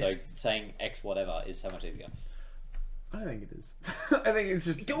 So Yes. saying X whatever is so much easier. I don't think it is. I think it's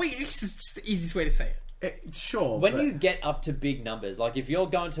just Going X is just the easiest way to say it. sure. When but you get up to big numbers, like if you're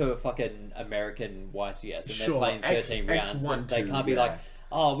going to a fucking American YCS and Sure, they're playing 13 X- rounds, X1, they 2, can't be yeah. like,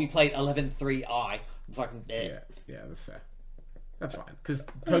 oh, we played 11-3-I. Fucking dead. yeah, that's fair. That's fine because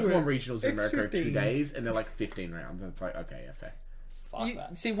Pokemon Regionals in America are 2 X15. days and they're like 15 rounds, and it's like okay, yeah, fair. Fuck You,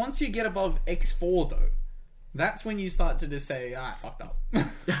 that. see, once you get above X4, though, that's when you start to just say, I fucked up.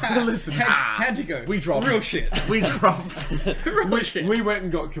 Listen, How'd you go? we dropped. Real shit. We dropped. Real shit. We went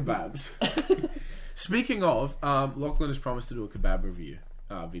and got kebabs. Speaking of, Lachlan has promised to do a kebab review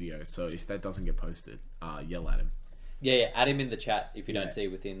video, so if that doesn't get posted, yell at him. Yeah, add him in the chat if you Yeah. don't see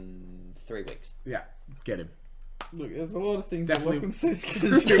within 3 weeks. Yeah, get him. Look, there's a lot of things Definitely- that Lachlan says he's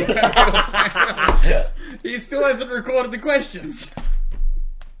going to do. He still hasn't recorded the questions.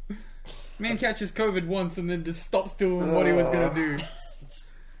 Man catches COVID once and then just stops doing what he was going to do.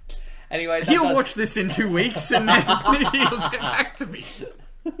 Anyway, that He'll does- watch this in 2 weeks and then he'll get back to me.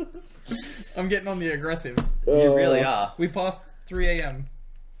 I'm getting on the aggressive. You really are. We passed 3 a.m.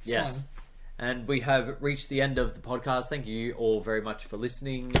 It's Yes. fun. And we have reached the end of the podcast. Thank you all very much for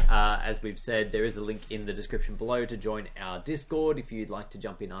listening. As we've said, there is a link in the description below to join our Discord if you'd like to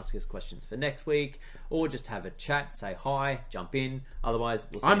jump in, ask us questions for next week, or just have a chat, say hi, jump in. Otherwise,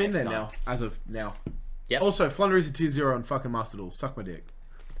 we'll see you I'm in next there time. now, as of now. Yep. Also, Flunders is 2-0 on fucking Master Duel. Suck my dick.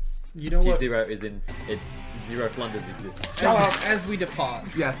 You know what? T0 is in it. Zero Flunders exists. As we depart,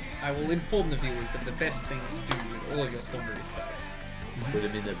 Yes. I will inform the viewers of the best things to do with all of your Thunderous cards. Put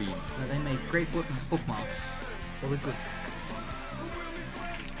them in the bin. Well, they make great bookmarks for the good.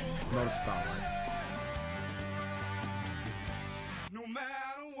 Not a star.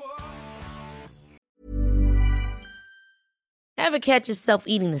 Ever catch yourself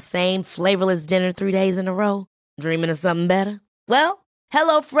eating the same flavorless dinner 3 days in a row? Dreaming of something better? Well,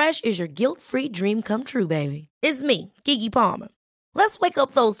 HelloFresh is your guilt-free dream come true, baby. It's me, Keke Palmer. Let's wake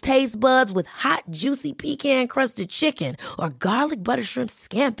up those taste buds with hot, juicy pecan-crusted chicken or garlic butter shrimp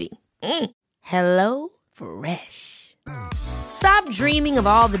scampi. Hello Fresh. Stop dreaming of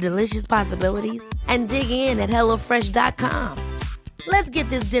all the delicious possibilities and dig in at HelloFresh.com. Let's get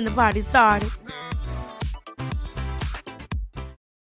this dinner party started.